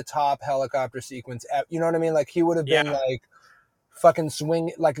over-the-top helicopter sequence. You know what I mean? Like, he would have been like fucking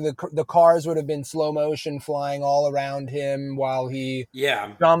swing, like the cars would have been slow motion flying all around him while he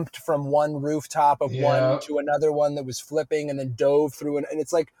jumped from one rooftop of one to another one that was flipping and then dove through. And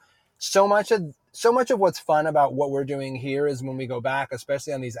it's like so much of what's fun about what we're doing here is when we go back,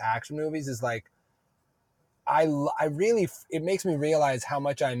 especially on these action movies, is like, I really, it makes me realize how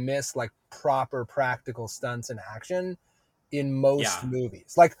much I miss like proper practical stunts and action in most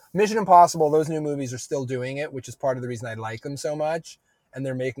movies. Like Mission Impossible, those new movies are still doing it, which is part of the reason I like them so much. And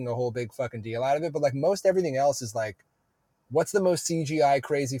they're making a whole big fucking deal out of it. But like most everything else is like, what's the most CGI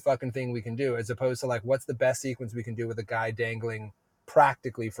crazy fucking thing we can do? As opposed to like, what's the best sequence we can do with a guy dangling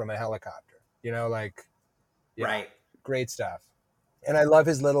practically from a helicopter? You know, like, great stuff. And I love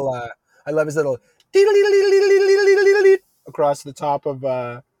his little, across the top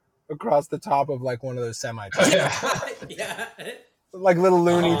of like one of those semi trucks. Like little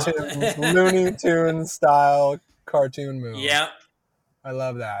Looney Tunes style cartoon movie. Yeah. I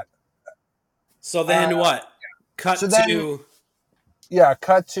love that. So then what? Cut to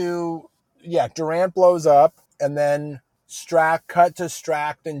Durant blows up, and then cut to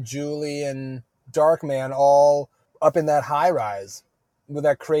Stract and Julie and Darkman all up in that high rise with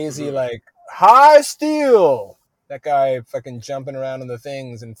that crazy like high steel. That guy fucking jumping around on the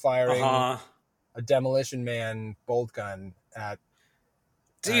things and firing a Demolition Man bolt gun at.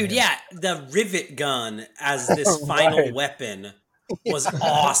 Dude, yeah, the rivet gun as this final weapon was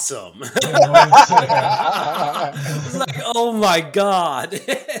awesome. It was like, oh my god.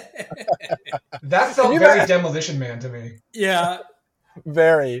 That felt very Demolition Man to me. Yeah.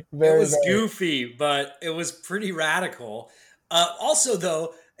 Very, very. It was goofy, but it was pretty radical. Also,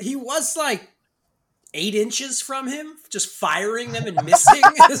 though, he was like 8 inches from him, just firing them and missing.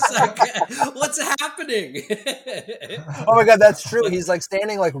 It's like, what's happening? Oh my god, that's true. He's like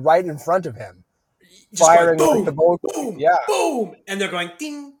standing like right in front of him, just firing going, boom, like the bolt. Boom, yeah, boom, and they're going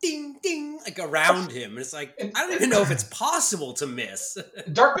ding, ding, ding, like around him. And it's like I don't even know if it's possible to miss.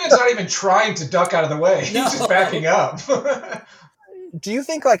 Darkman's not even trying to duck out of the way. He's just backing up. Do you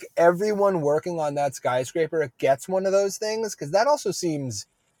think like everyone working on that skyscraper gets one of those things? Because that also seems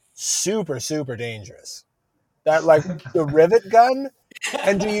super, super dangerous. That like the rivet gun,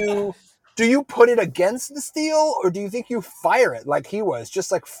 and do you put it against the steel, or do you think you fire it like he was, just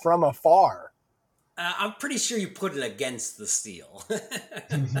like from afar? I'm pretty sure you put it against the steel. Okay.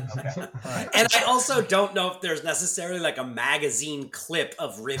 Right. And I also don't know if there's necessarily like a magazine clip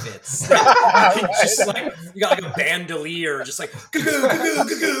of rivets. Just like you got like a bandolier, just like goo goo goo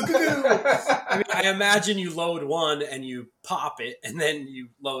goo goo goo. I mean, I imagine you load one and you pop it, and then you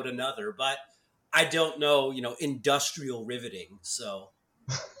load another. But I don't know, industrial riveting. So.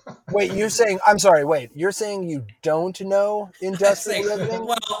 Wait, you're saying? I'm sorry. Wait, you're saying you don't know industrial riveting?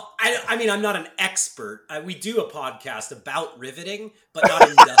 Well, I mean, I'm not an expert. We do a podcast about riveting, but not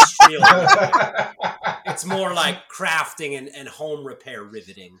industrial riveting. It's more like crafting and home repair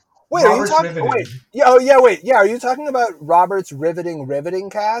riveting. Wait, are you talking? Wait, yeah, oh yeah, wait, yeah. Are you talking about Robert's riveting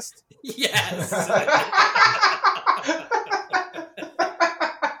cast? Yes.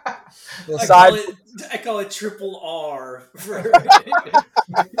 I call it triple R.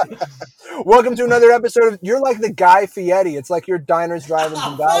 Welcome to another episode of. You're like the Guy Fieri. It's like your diners, drive-ins,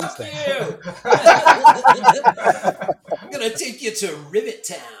 and dives thing. I'm gonna take you to Rivet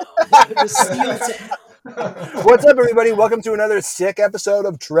Town, to Steel Town. What's up, everybody? Welcome to another sick episode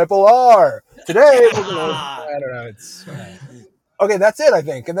of Triple R. Today, we're gonna, I don't know. It's okay. That's it, I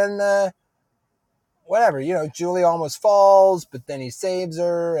think. And then, whatever. Julie almost falls, but then he saves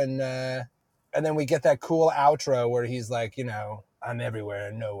her, and then we get that cool outro where he's like, I'm everywhere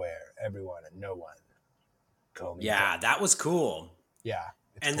and nowhere, everyone and no one. Call me. Yeah, that was cool. Yeah,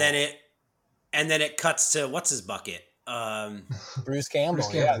 and cool. then it cuts to what's his bucket. Bruce Campbell.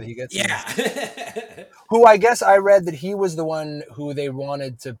 Yeah, he gets. Yeah. Who I guess I read that he was the one who they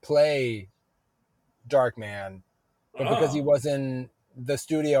wanted to play Darkman, but because he wasn't, the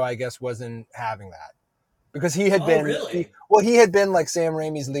studio I guess wasn't having that. Because he had been, really? He had been like Sam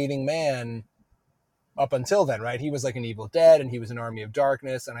Raimi's leading man up until then, right? He was like an Evil Dead, and he was an Army of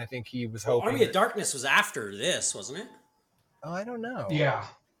Darkness, and I think he was hoping. Army of Darkness was after this, wasn't it? Oh, I don't know. Yeah.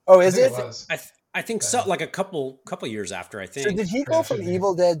 Oh, is it? I think so. Like a couple years after, I think. So did he go from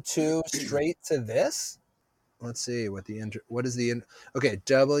Evil Dead 2 straight to this? Let's see what is the okay,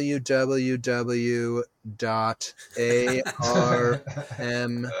 www.arm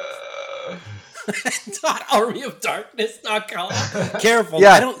 .armyofdarkness.com. Careful.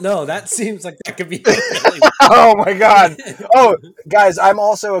 Yeah. I don't know. That seems like that could be really Oh my god. Oh, guys, I'm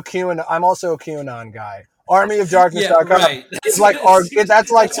also a QAnon guy. Armyofdarkness.com. Yeah, right. It's like our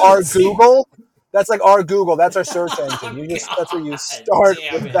Google. That's like our Google. That's our search engine. That's where you start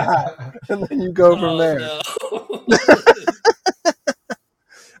with that, and then you go from there. No.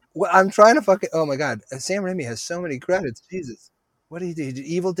 Well, I'm trying to fucking. Oh my god, Sam Raimi has so many credits. Jesus, what did he do? He did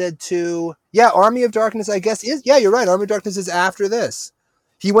Evil Dead 2. Yeah, Army of Darkness. I guess is. Yeah, you're right. Army of Darkness is after this.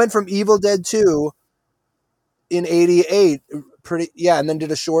 He went from Evil Dead 2 in '88. And then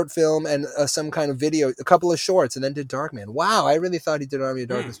did a short film and some kind of video, a couple of shorts, and then did Darkman. Wow, I really thought he did Army of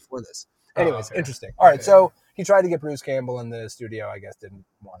Darkness before this. Anyways, interesting. All right, so he tried to get Bruce Campbell in the studio. I guess didn't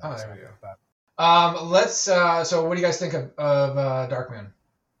want to. There we go. Let's. So, what do you guys think of Darkman?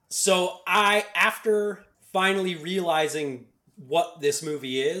 So after finally realizing what this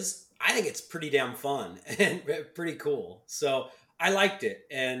movie is, I think it's pretty damn fun and pretty cool. So I liked it,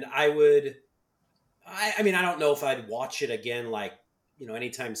 and I mean, I don't know if I'd watch it again, like,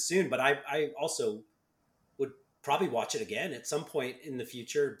 anytime soon, but I also would probably watch it again at some point in the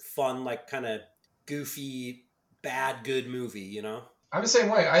future. Fun, like kind of goofy, bad, good movie, I'm the same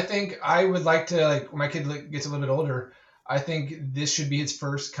way. I think I would like to, like, when my kid gets a little bit older, I think this should be his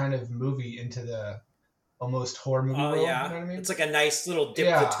first kind of movie into the almost horror movie world. yeah. You know what I mean? It's like a nice little dip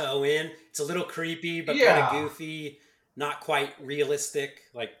the toe in. It's a little creepy, but kind of goofy, not quite realistic.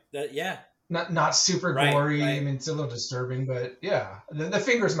 Like that, yeah. Not super gory. Right. I mean, it's a little disturbing, but yeah, the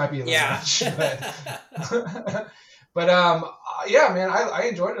fingers might be a little much. But yeah, man, I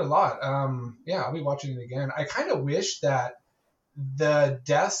enjoyed it a lot. Yeah, I'll be watching it again. I kind of wish that the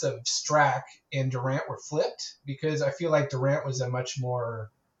deaths of Strack and Durant were flipped, because I feel like Durant was a much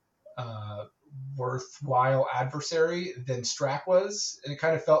more worthwhile adversary than Strack was, and it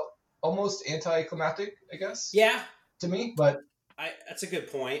kind of felt almost anticlimactic, I guess. Yeah, to me, but that's a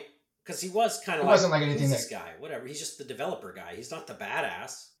good point. Because he was kind of wasn't like anything. This guy, whatever. He's just the developer guy. He's not the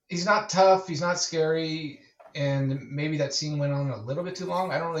badass. He's not tough. He's not scary. And maybe that scene went on a little bit too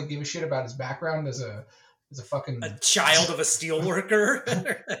long. I don't really give a shit about his background as a fucking child of a steel worker.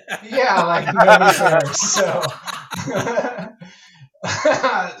 Yeah, like nobody cares. So,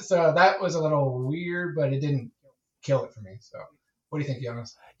 so that was a little weird, but it didn't kill it for me. So, what do you think,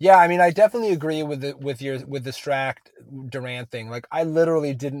 Jonas? Yeah, I mean, I definitely agree with the Strack Durant thing. Like, I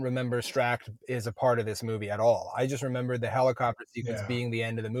literally didn't remember Strack is a part of this movie at all. I just remembered the helicopter sequence being the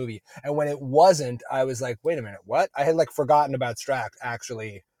end of the movie. And when it wasn't, I was like, wait a minute, what? I had like forgotten about Strack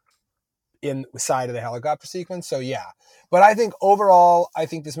actually inside of the helicopter sequence. So yeah, but I think overall, I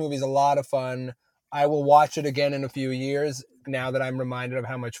think this movie is a lot of fun. I will watch it again in a few years now that I'm reminded of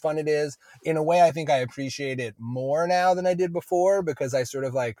how much fun it is. In a way, I think I appreciate it more now than I did before, because I sort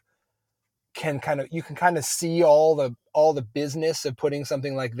of like you can kind of see all the business of putting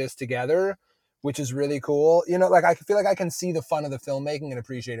something like this together, which is really cool. You know, like I feel like I can see the fun of the filmmaking and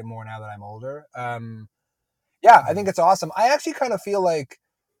appreciate it more now that I'm older. Yeah, I think it's awesome. I actually kind of feel like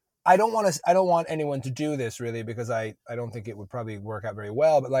I don't want anyone to do this really, because I don't think it would probably work out very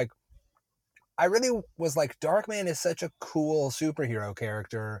well, but like, I really was like, Darkman is such a cool superhero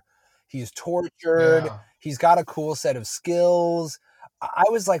character. He's tortured. Yeah. He's got a cool set of skills. I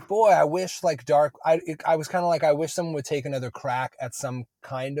was like, boy, I wish like I was kind of like, I wish someone would take another crack at some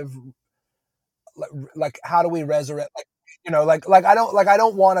kind of like how do we resurrect, like, you know, like I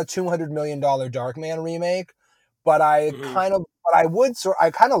don't want a $200 million Darkman remake, but I kind of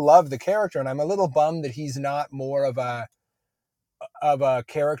love the character, and I'm a little bummed that he's not more of a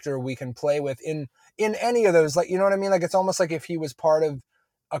character we can play with in any of those, like, you know what I mean? Like, it's almost like if he was part of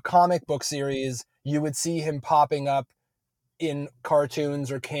a comic book series, you would see him popping up in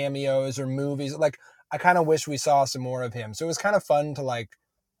cartoons or cameos or movies. Like, I kind of wish we saw some more of him. So it was kind of fun to like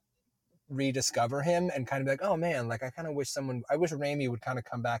rediscover him and kind of be like, oh man, like I wish Raimi would kind of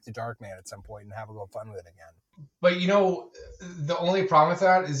come back to Darkman at some point and have a little fun with it again. But you know, the only problem with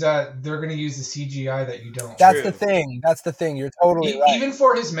that is that they're going to use the CGI that you don't. That's the thing. You're totally right. Even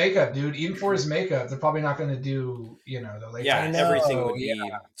for his makeup, dude. Even for his makeup, they're probably not going to do, you know, the latex. Yeah, everything would be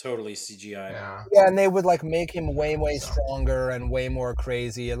totally CGI. Yeah, and they would like make him way stronger and way more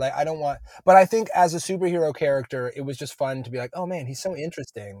crazy. Like, but I think as a superhero character, it was just fun to be like, oh man, he's so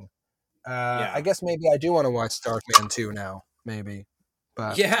interesting. I guess maybe I do want to watch Darkman 2 now, maybe.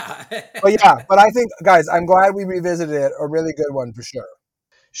 But but I think, guys, I'm glad we revisited it. A really good one for sure.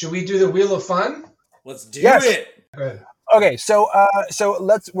 Should we do the Wheel of Fun? Let's do it. Good. Okay, so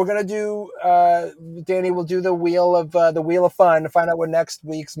we're gonna do. Danny will do the Wheel of Fun to find out what next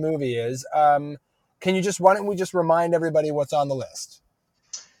week's movie is. Why don't we just remind everybody what's on the list?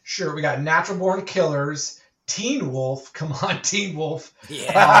 Sure, we got Natural Born Killers, Teen Wolf. Come on, Teen Wolf.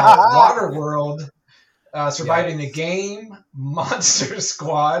 Yeah. Waterworld. Surviving the Game, Monster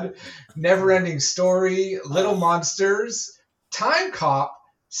Squad, Neverending Story, Little Monsters, Time Cop,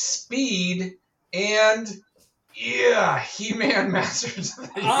 Speed, and He-Man Masters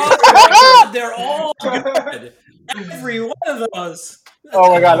of the Universe. Oh my God, they're all good. Every one of those.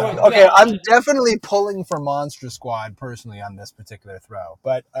 Oh my God. Okay, I'm definitely pulling for Monster Squad personally on this particular throw.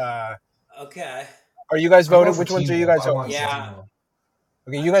 But okay. Are you guys voting? Which ones are you guys voting? Yeah.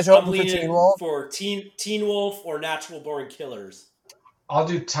 Okay, you guys hoping for Teen Wolf? For Teen Wolf or Natural Born Killers? I'll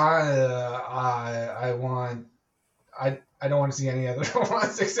do time. I don't want to see any other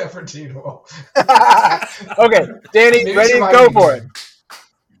ones except for Teen Wolf. Okay, Danny, Maybe ready? Go for it.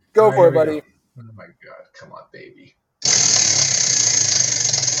 Go for it, buddy. Oh my God! Come on, baby.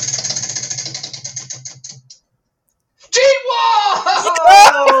 Teen Wolf!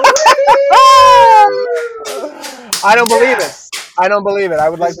 I don't believe it. I don't believe it. I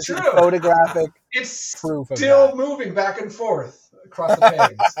would like to see photographic proof of that. It's still moving back and forth across the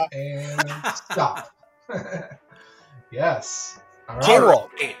page. And stop. Yes. Teen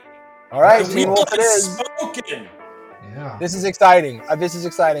Wolf. All right, Teen Wolf it is. Spoken. Yeah. This is exciting.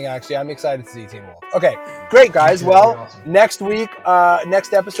 Actually. I'm excited to see Teen Wolf. Okay, great, guys. Well, Awesome. next week,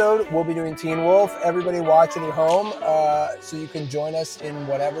 next episode, we'll be doing Teen Wolf. Everybody watching at home, so you can join us in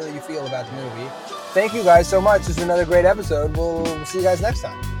whatever you feel about the movie. Thank you guys so much. This is another great episode. We'll see you guys next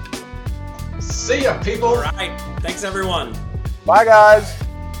time. See ya, people. All right. Thanks, everyone. Bye, guys.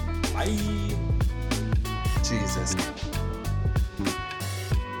 Bye. Jesus.